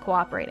was not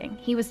cooperating.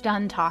 He was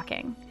done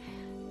talking.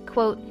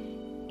 Quote,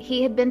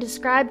 "He had been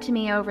described to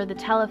me over the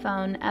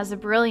telephone as a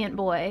brilliant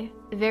boy,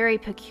 very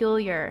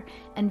peculiar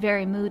and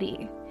very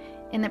moody.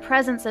 In the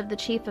presence of the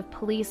chief of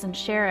police and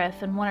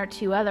sheriff and 1 or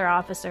 2 other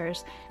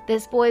officers,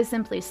 this boy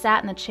simply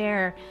sat in the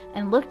chair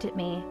and looked at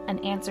me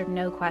and answered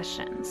no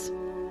questions."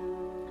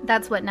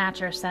 That's what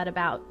Natcher said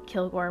about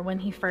Kilgore when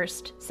he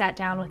first sat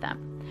down with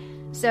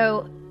him.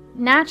 So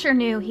Natcher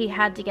knew he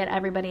had to get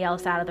everybody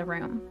else out of the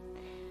room.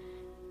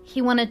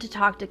 he wanted to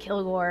talk to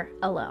Kilgore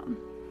alone.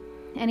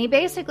 And he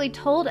basically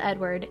told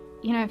Edward,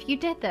 if you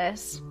did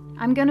this,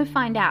 I'm going to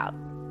find out.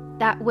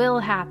 That will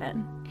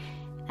happen.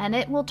 And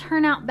it will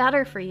turn out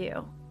better for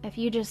you if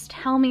you just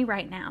tell me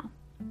right now.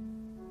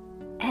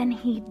 And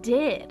he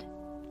did.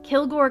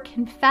 Kilgore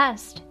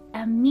confessed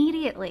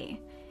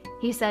immediately.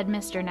 He said,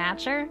 Mr.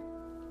 Natcher,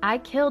 I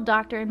killed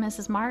Dr. and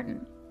Mrs.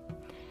 Martin.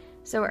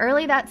 So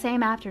early that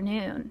same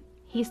afternoon,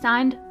 he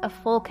signed a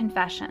full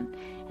confession,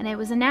 and it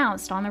was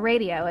announced on the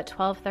radio at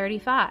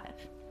 12:35.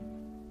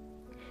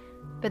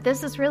 But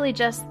this is really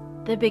just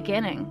the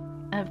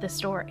beginning of the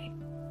story.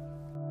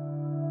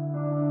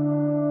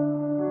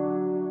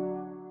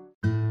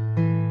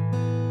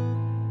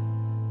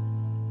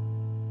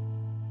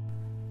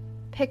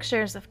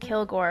 Pictures of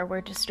Kilgore were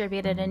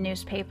distributed in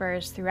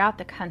newspapers throughout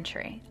the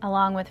country,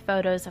 along with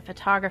photos a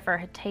photographer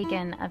had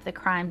taken of the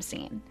crime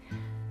scene.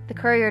 The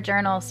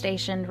Courier-Journal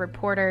stationed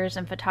reporters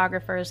and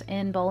photographers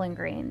in Bowling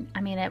Green.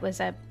 It was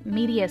a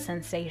media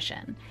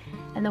sensation.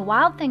 And the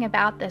wild thing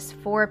about this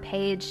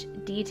 4-page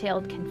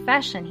detailed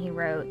confession he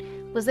wrote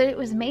was that it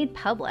was made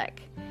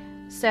public.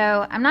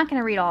 So I'm not going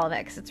to read all of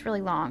it because it's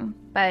really long,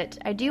 but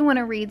I do want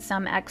to read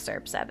some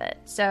excerpts of it.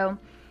 So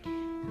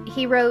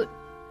he wrote,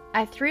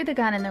 I threw the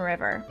gun in the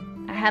river.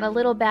 I had a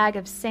little bag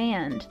of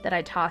sand that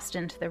I tossed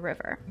into the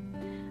river.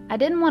 I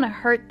didn't want to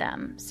hurt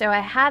them, so I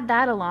had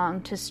that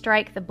along to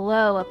strike the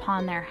blow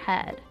upon their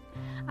head.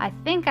 I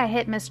think I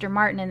hit Mr.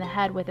 Martin in the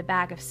head with a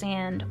bag of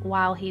sand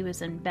while he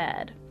was in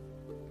bed.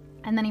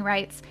 And then he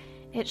writes,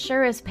 it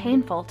sure is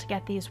painful to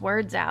get these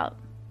words out.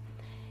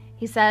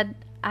 He said,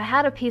 I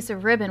had a piece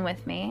of ribbon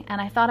with me,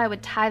 and I thought I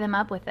would tie them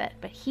up with it,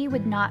 but he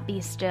would not be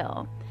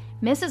still.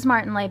 Mrs.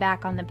 Martin lay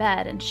back on the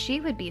bed, and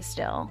she would be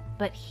still,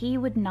 but he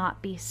would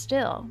not be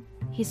still.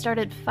 He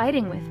started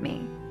fighting with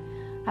me.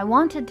 I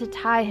wanted to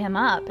tie him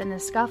up in the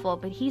scuffle,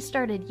 but he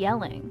started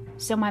yelling,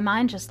 so my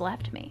mind just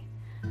left me.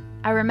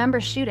 I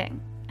remember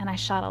shooting, and I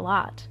shot a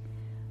lot.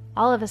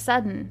 All of a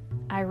sudden,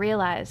 I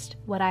realized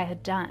what I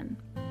had done.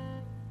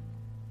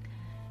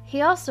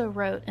 He also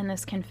wrote in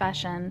this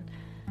confession,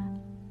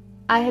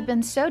 I had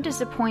been so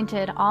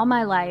disappointed all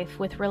my life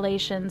with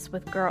relations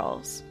with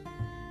girls.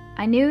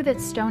 I knew that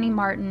Stoney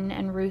Martin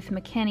and Ruth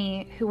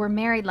McKinney, who were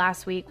married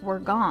last week, were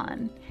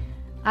gone.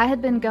 I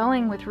had been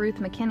going with Ruth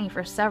McKinney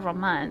for several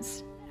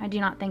months. I do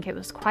not think it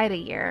was quite a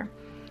year.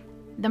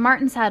 The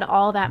Martins had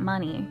all that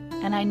money,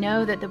 and I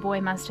know that the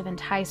boy must have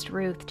enticed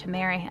Ruth to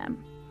marry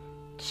him.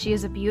 She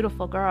is a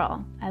beautiful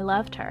girl. I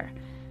loved her.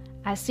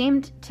 I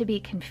seemed to be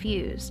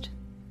confused.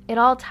 It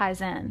all ties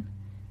in.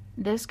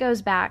 This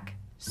goes back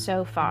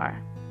so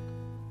far.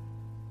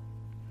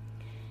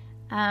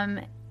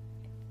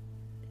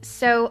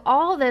 So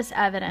all this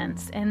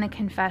evidence in the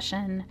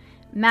confession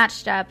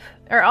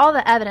all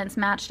the evidence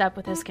matched up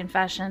with his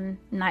confession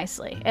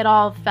nicely. It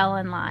all fell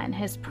in line.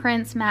 His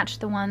prints matched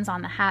the ones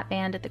on the hat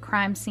band at the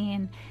crime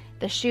scene.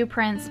 The shoe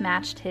prints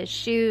matched his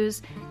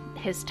shoes.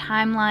 His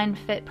timeline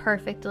fit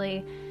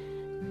perfectly.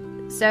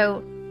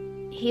 So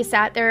he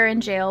sat there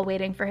in jail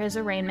waiting for his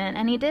arraignment,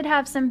 and he did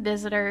have some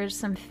visitors,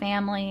 some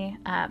family,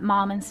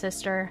 mom and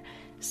sister,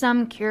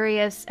 some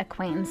curious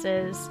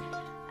acquaintances.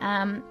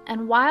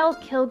 And while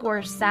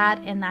Kilgore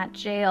sat in that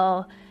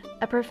jail,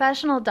 a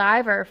professional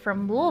diver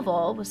from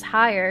Louisville was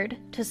hired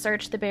to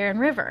search the Barren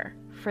River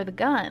for the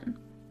gun.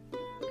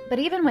 But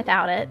even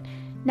without it,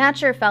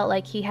 Natcher felt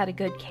like he had a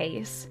good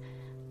case.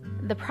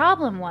 The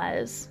problem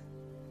was,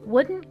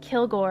 wouldn't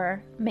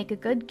Kilgore make a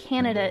good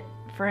candidate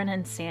for an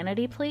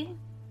insanity plea?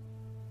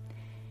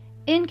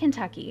 In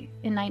Kentucky,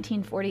 in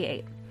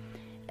 1948,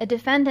 a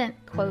defendant,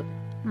 quote,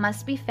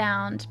 must be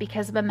found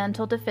because of a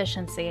mental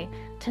deficiency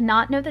to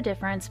not know the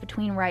difference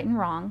between right and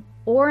wrong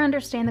or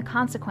understand the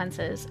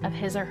consequences of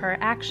his or her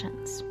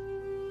actions.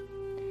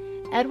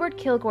 Edward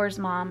Kilgore's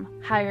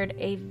mom hired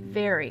a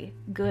very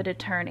good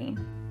attorney,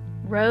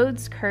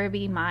 Rhodes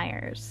Kirby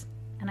Myers,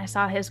 and I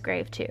saw his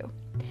grave too.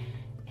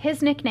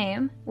 His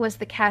nickname was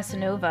the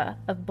Casanova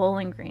of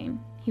Bowling Green.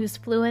 He was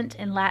fluent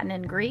in Latin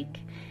and Greek,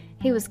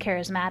 he was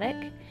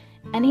charismatic,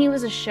 and he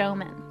was a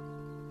showman.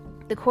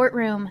 The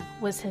courtroom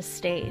was his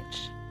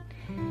stage.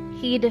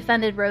 He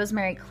defended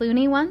Rosemary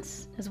Clooney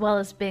once, as well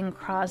as Bing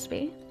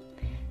Crosby.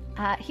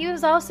 He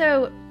was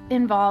also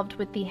involved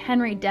with the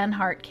Henry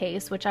Denhart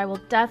case, which I will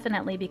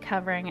definitely be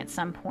covering at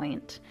some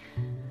point.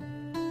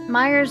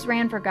 Myers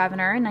ran for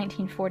governor in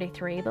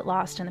 1943, but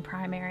lost in the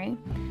primary.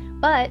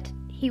 But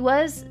he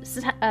was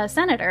a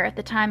senator at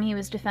the time he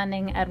was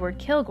defending Edward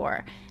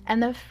Kilgore,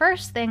 and the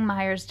first thing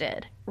Myers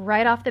did,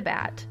 right off the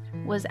bat,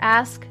 was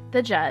ask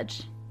the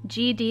judge,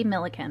 G.D.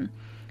 Milliken,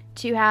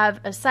 to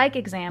have a psych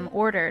exam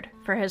ordered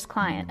for his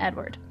client,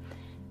 Edward.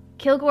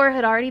 Kilgore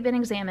had already been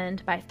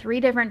examined by 3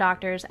 different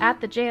doctors at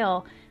the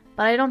jail,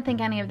 but I don't think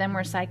any of them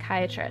were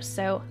psychiatrists,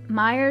 so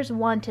Myers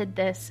wanted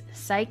this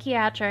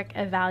psychiatric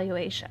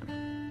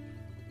evaluation.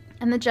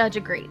 And the judge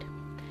agreed.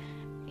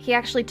 He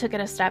actually took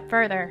it a step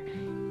further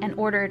and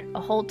ordered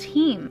a whole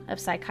team of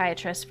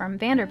psychiatrists from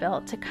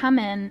Vanderbilt to come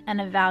in and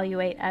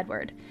evaluate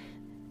Edward.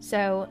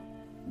 So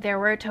there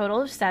were a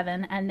total of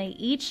 7, and they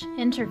each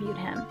interviewed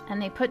him,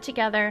 and they put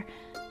together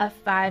a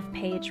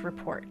 5-page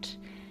report.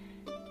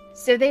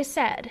 So they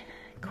said,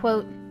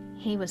 quote,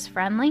 "He was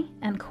friendly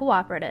and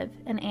cooperative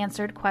and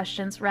answered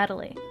questions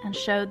readily and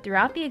showed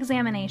throughout the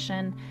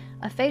examination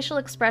a facial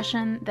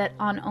expression that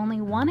on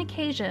only one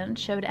occasion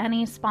showed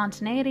any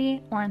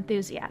spontaneity or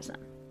enthusiasm.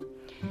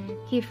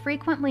 He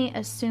frequently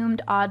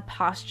assumed odd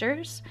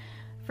postures.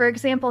 For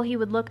example, he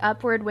would look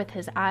upward with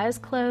his eyes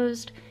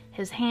closed,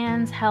 his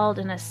hands held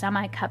in a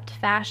semi-cupped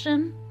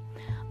fashion.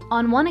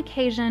 On one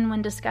occasion,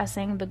 when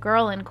discussing the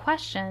girl in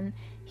question,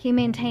 he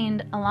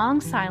maintained a long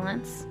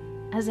silence,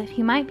 as if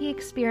he might be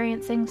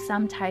experiencing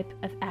some type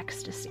of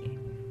ecstasy.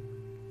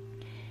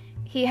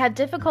 He had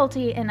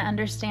difficulty in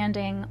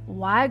understanding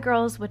why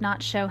girls would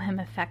not show him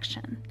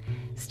affection,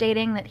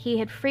 stating that he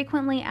had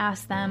frequently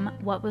asked them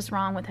what was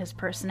wrong with his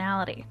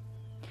personality.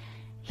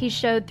 He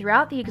showed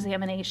throughout the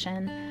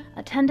examination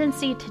a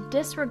tendency to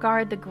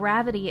disregard the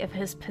gravity of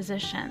his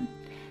position,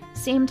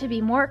 seemed to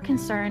be more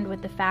concerned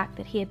with the fact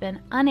that he had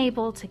been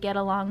unable to get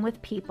along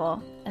with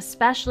people,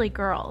 especially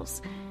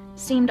girls,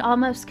 seemed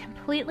almost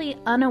completely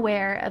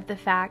unaware of the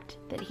fact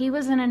that he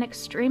was in an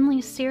extremely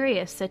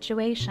serious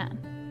situation.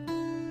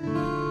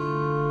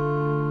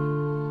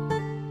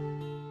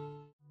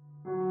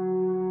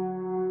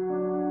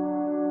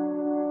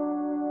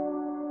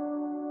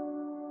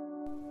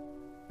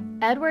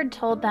 Edward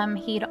told them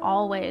he'd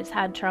always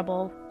had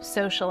trouble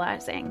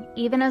socializing.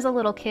 Even as a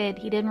little kid,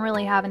 he didn't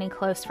really have any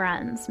close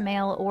friends,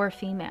 male or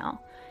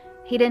female.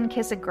 He didn't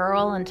kiss a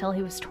girl until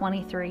he was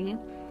 23.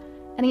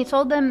 And he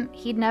told them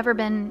he'd never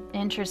been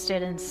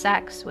interested in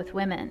sex with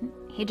women.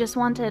 He just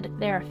wanted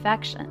their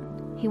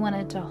affection. He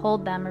wanted to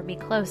hold them or be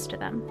close to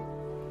them.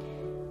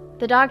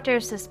 The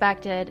doctors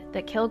suspected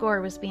that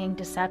Kilgore was being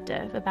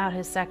deceptive about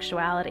his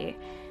sexuality.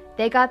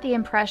 They got the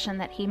impression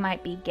that he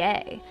might be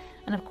gay.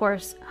 And of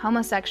course,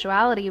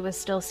 homosexuality was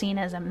still seen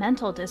as a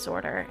mental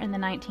disorder in the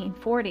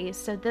 1940s,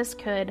 so this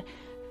could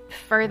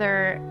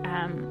further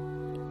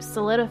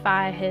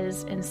solidify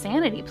his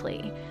insanity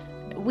plea.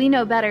 We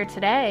know better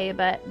today,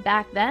 but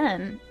back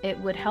then, it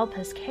would help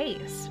his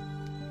case.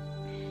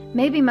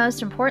 Maybe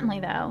most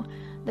importantly, though,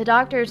 the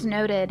doctors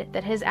noted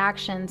that his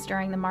actions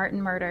during the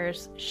Martin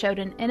murders showed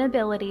an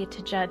inability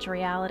to judge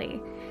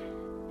reality.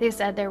 They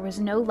said there was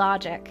no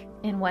logic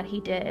in what he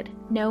did,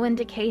 no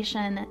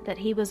indication that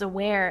he was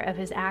aware of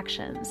his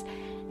actions.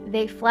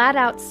 They flat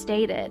out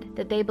stated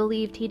that they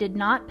believed he did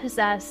not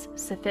possess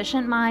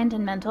sufficient mind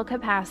and mental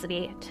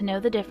capacity to know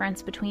the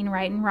difference between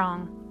right and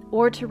wrong,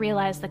 or to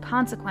realize the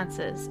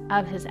consequences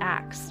of his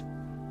acts.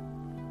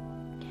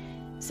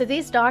 So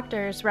these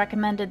doctors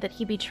recommended that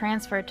he be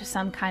transferred to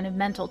some kind of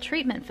mental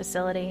treatment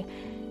facility,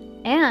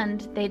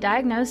 and they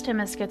diagnosed him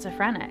as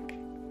schizophrenic.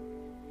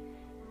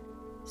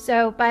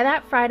 So by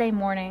that Friday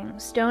morning,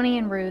 Stoney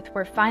and Ruth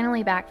were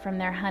finally back from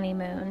their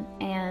honeymoon,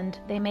 and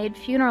they made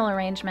funeral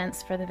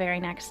arrangements for the very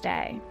next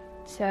day.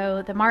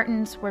 So the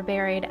Martins were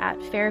buried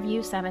at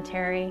Fairview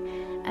Cemetery,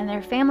 and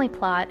their family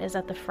plot is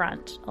at the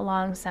front,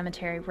 along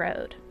Cemetery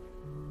Road.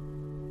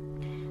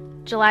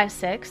 July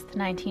 6th,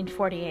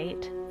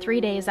 1948,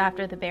 3 days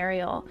after the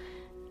burial,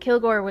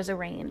 Kilgore was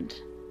arraigned,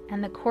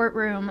 and the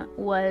courtroom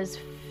was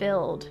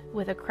filled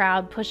with a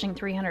crowd pushing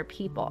 300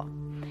 people.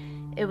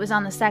 It was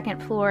on the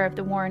second floor of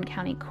the Warren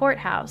County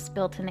Courthouse,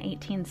 built in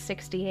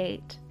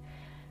 1868.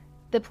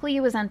 The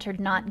plea was entered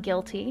not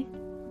guilty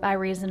by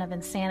reason of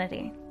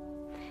insanity.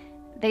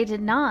 They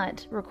did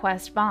not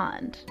request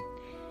bond.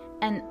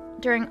 And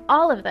during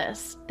all of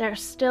this,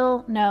 there's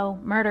still no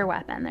murder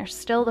weapon. They're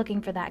still looking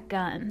for that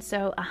gun.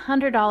 So a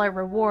 $100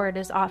 reward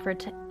is offered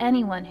to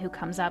anyone who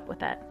comes up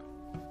with it.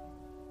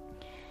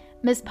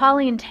 Miss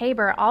Pauline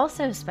Tabor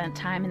also spent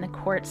time in the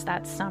courts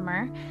that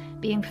summer,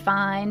 being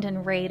fined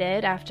and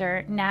raided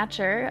after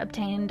Natcher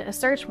obtained a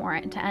search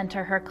warrant to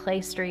enter her Clay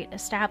Street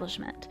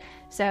establishment.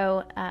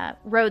 So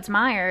Rhodes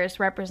Myers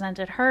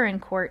represented her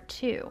in court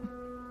too.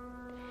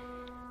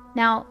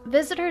 Now,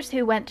 visitors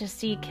who went to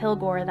see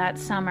Kilgore that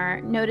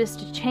summer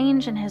noticed a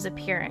change in his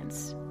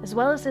appearance, as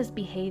well as his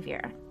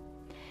behavior.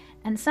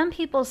 And some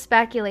people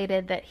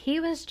speculated that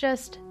he was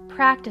just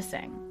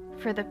practicing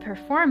for the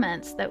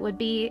performance that would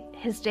be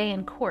his day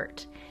in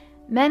court.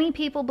 Many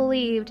people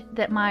believed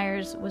that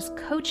Myers was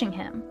coaching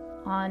him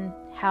on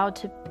how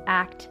to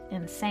act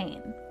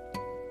insane.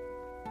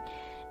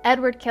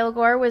 Edward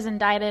Kilgore was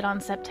indicted on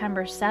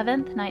September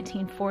 7th,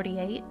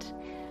 1948.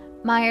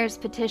 Myers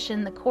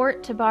petitioned the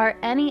court to bar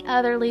any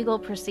other legal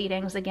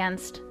proceedings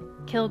against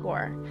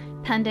Kilgore,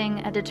 pending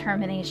a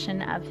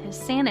determination of his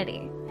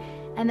sanity.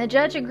 And the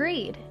judge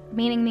agreed,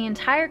 meaning the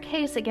entire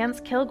case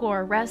against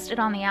Kilgore rested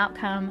on the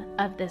outcome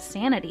of this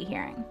sanity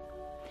hearing.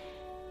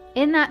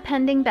 In that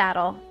pending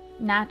battle,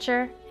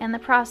 Natcher and the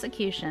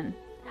prosecution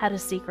had a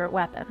secret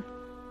weapon.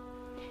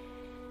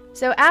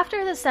 So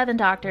after the 7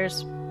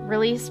 doctors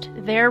released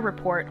their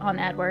report on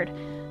Edward,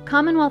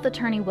 Commonwealth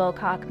Attorney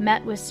Wilcock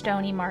met with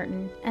Stoney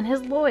Martin and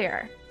his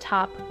lawyer,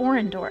 Top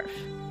Orendorff.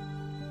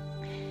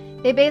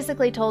 They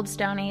basically told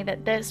Stoney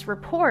that this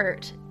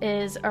report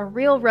is a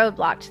real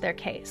roadblock to their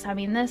case. I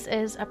mean, this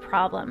is a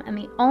problem, and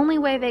the only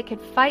way they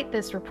could fight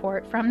this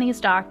report from these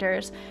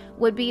doctors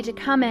would be to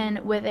come in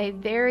with a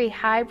very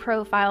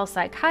high-profile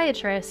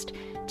psychiatrist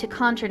to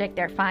contradict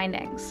their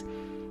findings.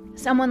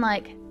 Someone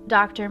like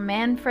Dr.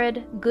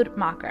 Manfred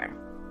Guttmacher.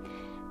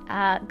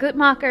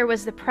 Guttmacher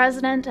was the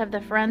president of the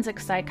forensic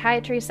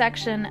psychiatry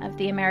section of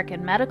the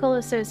American Medical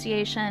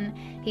Association.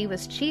 He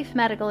was chief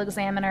medical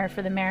examiner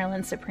for the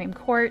Maryland Supreme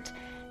Court.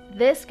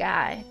 This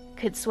guy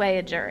could sway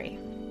a jury.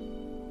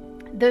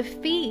 The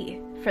fee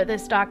for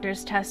this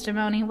doctor's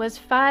testimony was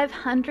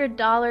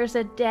 $500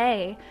 a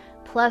day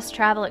plus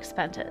travel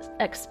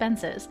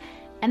expenses.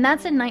 And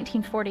that's in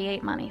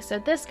 1948 money, so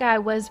this guy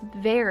was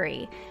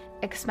very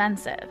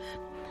expensive.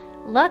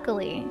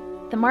 Luckily,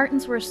 the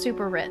Martins were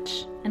super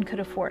rich and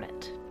could afford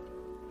it.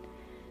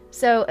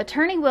 So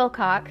Attorney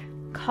Wilcock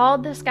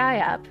called this guy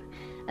up,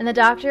 and the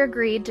doctor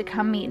agreed to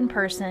come meet in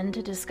person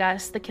to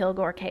discuss the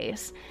Kilgore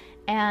case.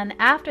 And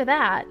after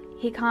that,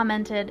 he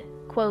commented,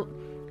 quote,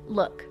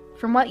 "Look,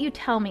 from what you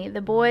tell me,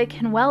 the boy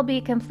can well be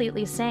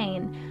completely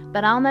sane,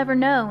 but I'll never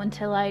know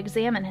until I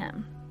examine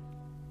him."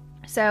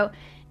 So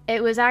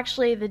it was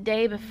actually the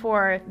day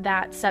before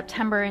that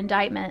September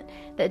indictment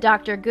that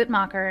Dr.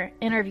 Guttmacher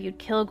interviewed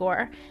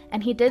Kilgore,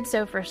 and he did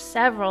so for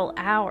several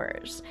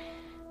hours.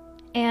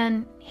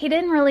 And he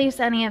didn't release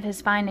any of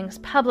his findings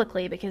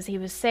publicly because he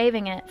was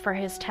saving it for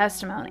his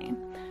testimony.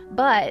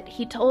 But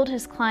he told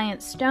his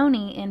client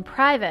Stoney in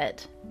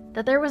private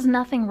that there was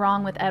nothing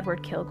wrong with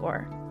Edward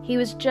Kilgore. He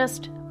was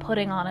just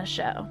putting on a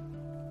show.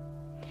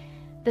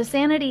 The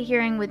sanity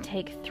hearing would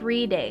take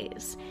 3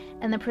 days,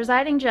 and the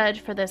presiding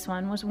judge for this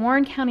one was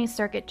Warren County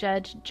Circuit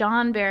Judge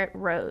John Barrett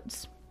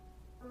Rhodes.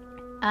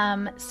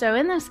 So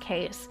in this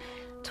case,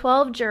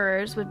 12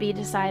 jurors would be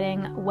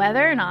deciding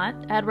whether or not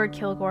Edward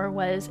Kilgore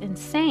was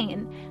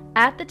insane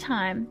at the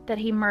time that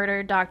he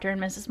murdered Dr. and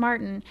Mrs.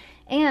 Martin,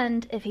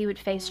 and if he would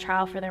face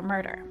trial for their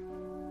murder.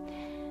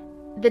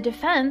 The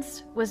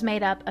defense was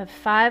made up of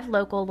 5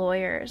 local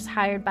lawyers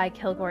hired by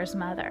Kilgore's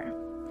mother.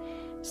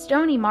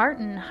 Stoney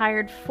Martin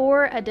hired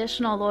 4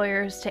 additional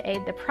lawyers to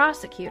aid the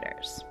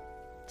prosecutors.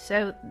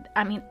 So,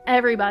 I mean,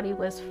 everybody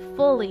was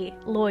fully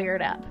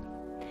lawyered up.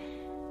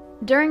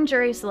 During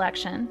jury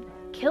selection,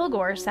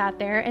 Kilgore sat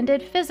there and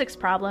did physics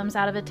problems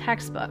out of a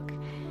textbook.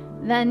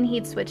 Then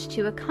he'd switch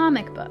to a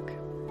comic book.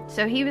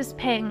 So he was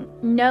paying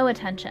no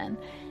attention,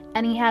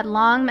 and he had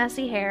long,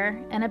 messy hair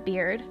and a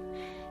beard.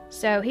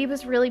 So he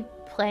was really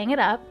playing it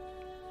up.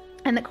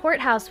 And the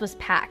courthouse was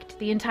packed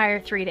the entire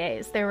 3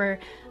 days. There were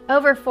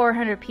over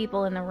 400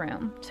 people in the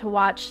room to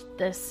watch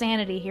the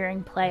sanity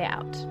hearing play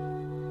out.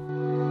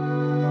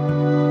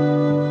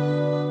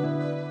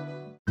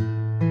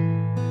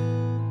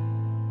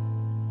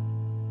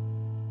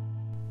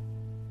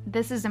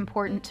 This is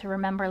important to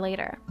remember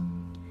later.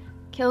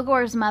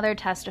 Kilgore's mother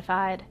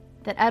testified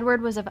that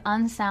Edward was of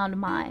unsound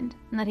mind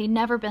and that he'd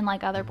never been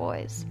like other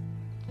boys.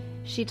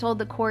 She told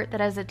the court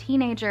that as a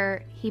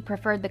teenager, he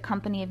preferred the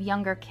company of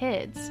younger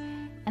kids,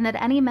 and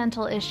that any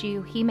mental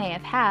issue he may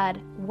have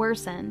had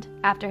worsened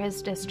after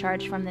his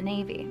discharge from the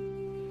Navy.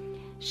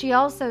 She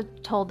also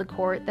told the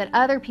court that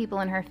other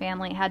people in her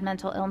family had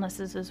mental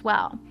illnesses as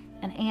well,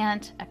 an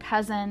aunt, a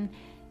cousin,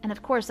 and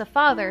of course a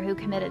father who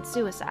committed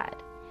suicide.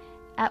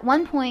 At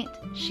one point,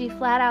 she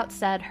flat out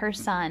said her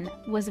son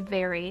was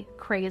very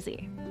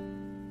crazy.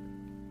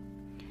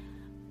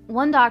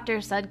 One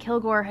doctor said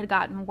Kilgore had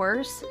gotten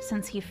worse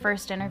since he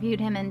first interviewed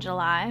him in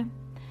July.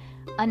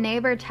 A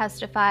neighbor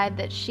testified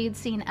that she'd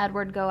seen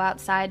Edward go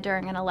outside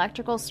during an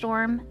electrical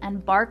storm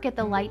and bark at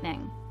the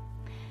lightning.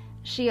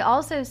 She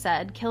also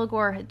said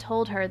Kilgore had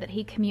told her that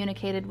he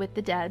communicated with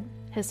the dead,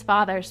 his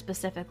father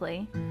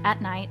specifically,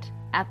 at night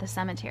at the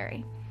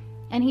cemetery.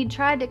 And he'd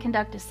tried to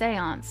conduct a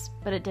seance,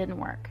 but it didn't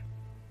work.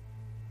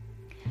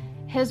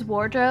 His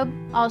wardrobe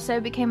also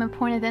became a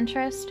point of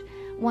interest.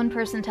 One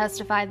person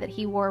testified that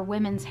he wore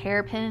women's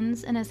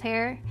hairpins in his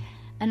hair.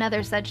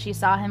 Another said she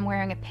saw him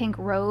wearing a pink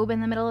robe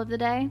in the middle of the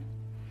day.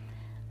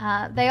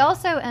 They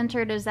also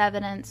entered as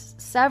evidence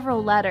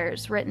several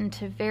letters written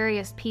to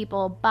various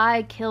people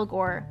by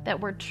Kilgore that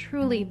were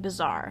truly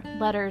bizarre.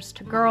 Letters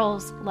to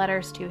girls,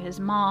 letters to his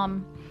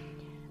mom.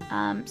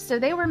 So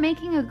they were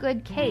making a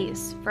good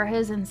case for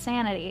his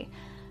insanity.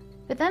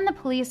 But then the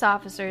police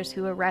officers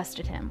who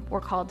arrested him were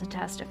called to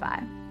testify.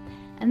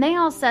 And they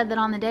all said that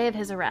on the day of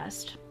his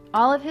arrest,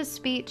 all of his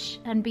speech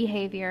and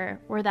behavior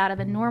were that of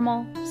a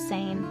normal,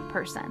 sane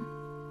person.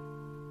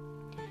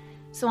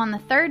 So on the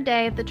 3rd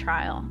day of the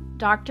trial,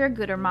 Dr.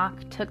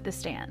 Guttmacher took the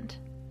stand.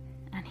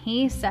 And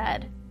he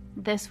said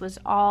this was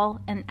all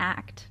an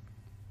act.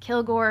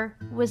 Kilgore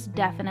was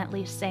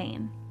definitely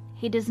sane.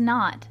 He does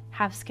not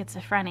have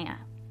schizophrenia.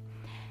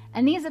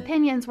 And these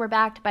opinions were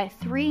backed by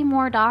 3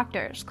 more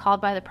doctors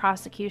called by the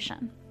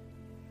prosecution.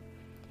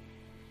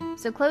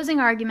 So closing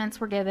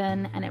arguments were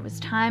given, and it was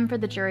time for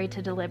the jury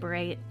to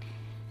deliberate.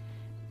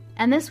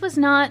 And this was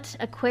not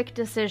a quick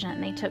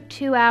decision. They took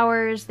 2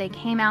 hours. They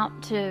came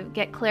out to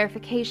get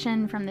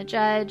clarification from the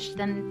judge.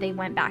 Then they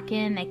went back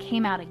in. They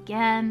came out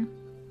again.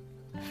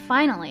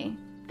 Finally,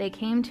 they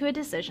came to a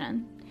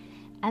decision,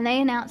 and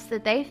they announced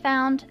that they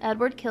found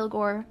Edward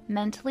Kilgore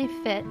mentally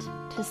fit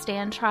to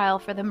stand trial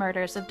for the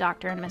murders of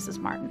Dr. and Mrs.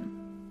 Martin.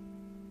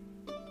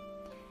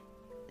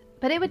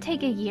 But it would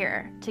take a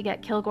year to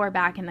get Kilgore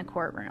back in the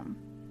courtroom,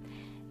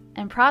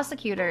 and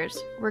prosecutors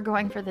were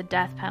going for the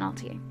death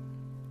penalty.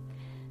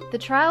 The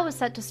trial was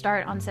set to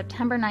start on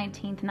September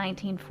 19,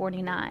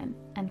 1949,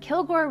 and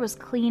Kilgore was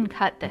clean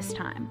cut this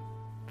time.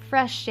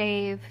 Fresh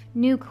shave,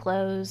 new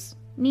clothes,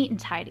 neat and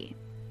tidy.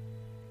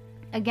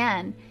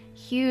 Again,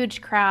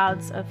 huge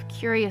crowds of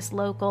curious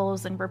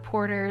locals and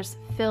reporters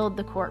filled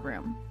the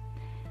courtroom.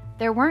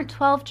 There weren't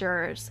 12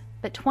 jurors,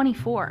 but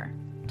 24,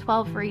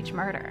 12 for each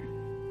murder.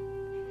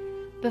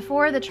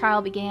 Before the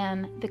trial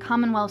began, the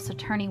Commonwealth's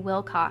attorney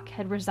Wilcock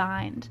had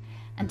resigned,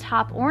 and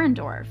Top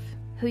Orendorff,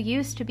 who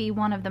used to be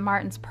one of the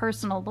Martins'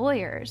 personal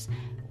lawyers,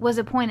 was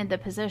appointed the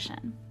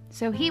position,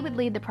 so he would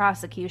lead the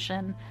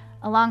prosecution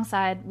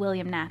alongside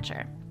William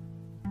Natcher.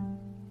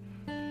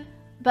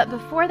 But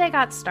before they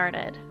got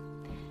started,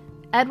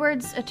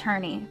 Edward's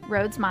attorney,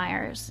 Rhodes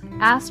Myers,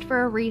 asked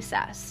for a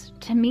recess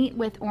to meet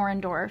with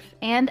Orendorff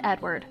and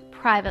Edward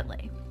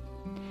privately.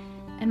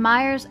 And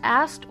Myers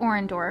asked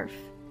Orendorff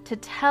to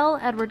tell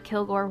Edward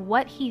Kilgore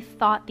what he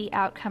thought the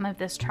outcome of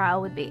this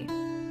trial would be.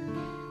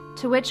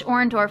 To which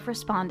Orendorff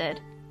responded,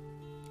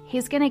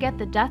 "He's going to get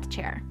the death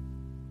chair.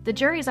 The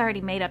jury's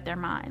already made up their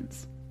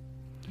minds."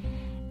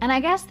 And I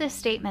guess this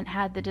statement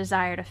had the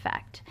desired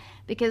effect,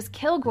 because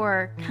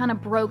Kilgore kind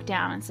of broke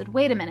down and said,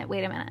 wait a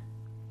minute.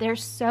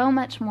 There's so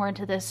much more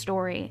to this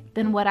story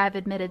than what I've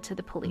admitted to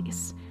the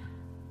police.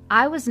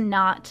 I was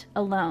not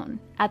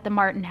alone at the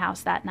Martin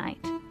house that night.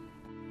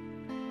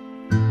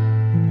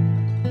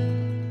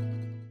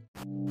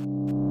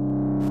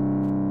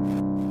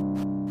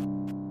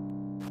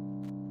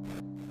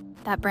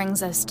 That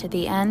brings us to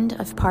the end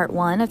of part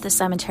 1 of the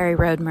Cemetery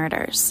Road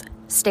murders.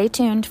 Stay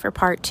tuned for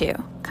part 2,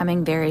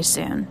 coming very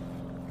soon.